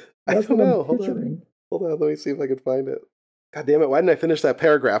someone. That's I don't know. I'm picturing. Hold on. Let me see if I can find it. God damn it! Why didn't I finish that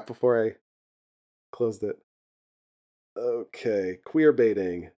paragraph before I closed it? Okay, queer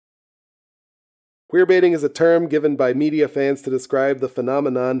baiting. Queer baiting is a term given by media fans to describe the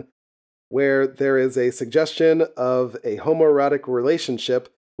phenomenon where there is a suggestion of a homoerotic relationship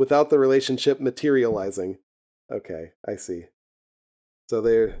without the relationship materializing. Okay, I see. So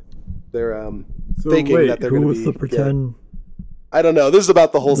they're thinking that they're going to be. Who was the pretend? I don't know. This is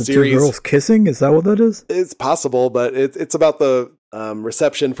about the whole series. Two girls kissing? Is that what that is? It's possible, but it's about the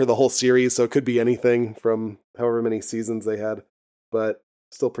reception for the whole series, so it could be anything from however many seasons they had. But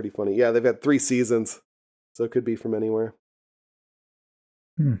still pretty funny. Yeah, they've had 3 seasons, so it could be from anywhere.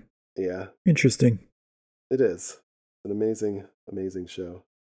 Yeah. Interesting. It is. An amazing, amazing show.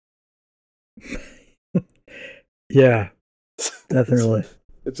 Yeah, definitely.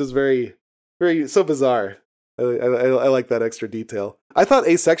 It's just very, very, so bizarre. I like that extra detail. I thought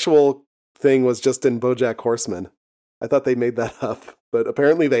asexual thing was just in BoJack Horseman. I thought they made that up, but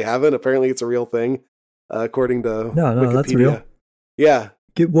apparently they haven't. Apparently it's a real thing, according to No, Wikipedia. That's real. Yeah.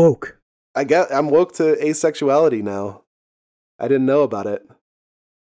 Get woke. I'm woke to asexuality now. I didn't know about it.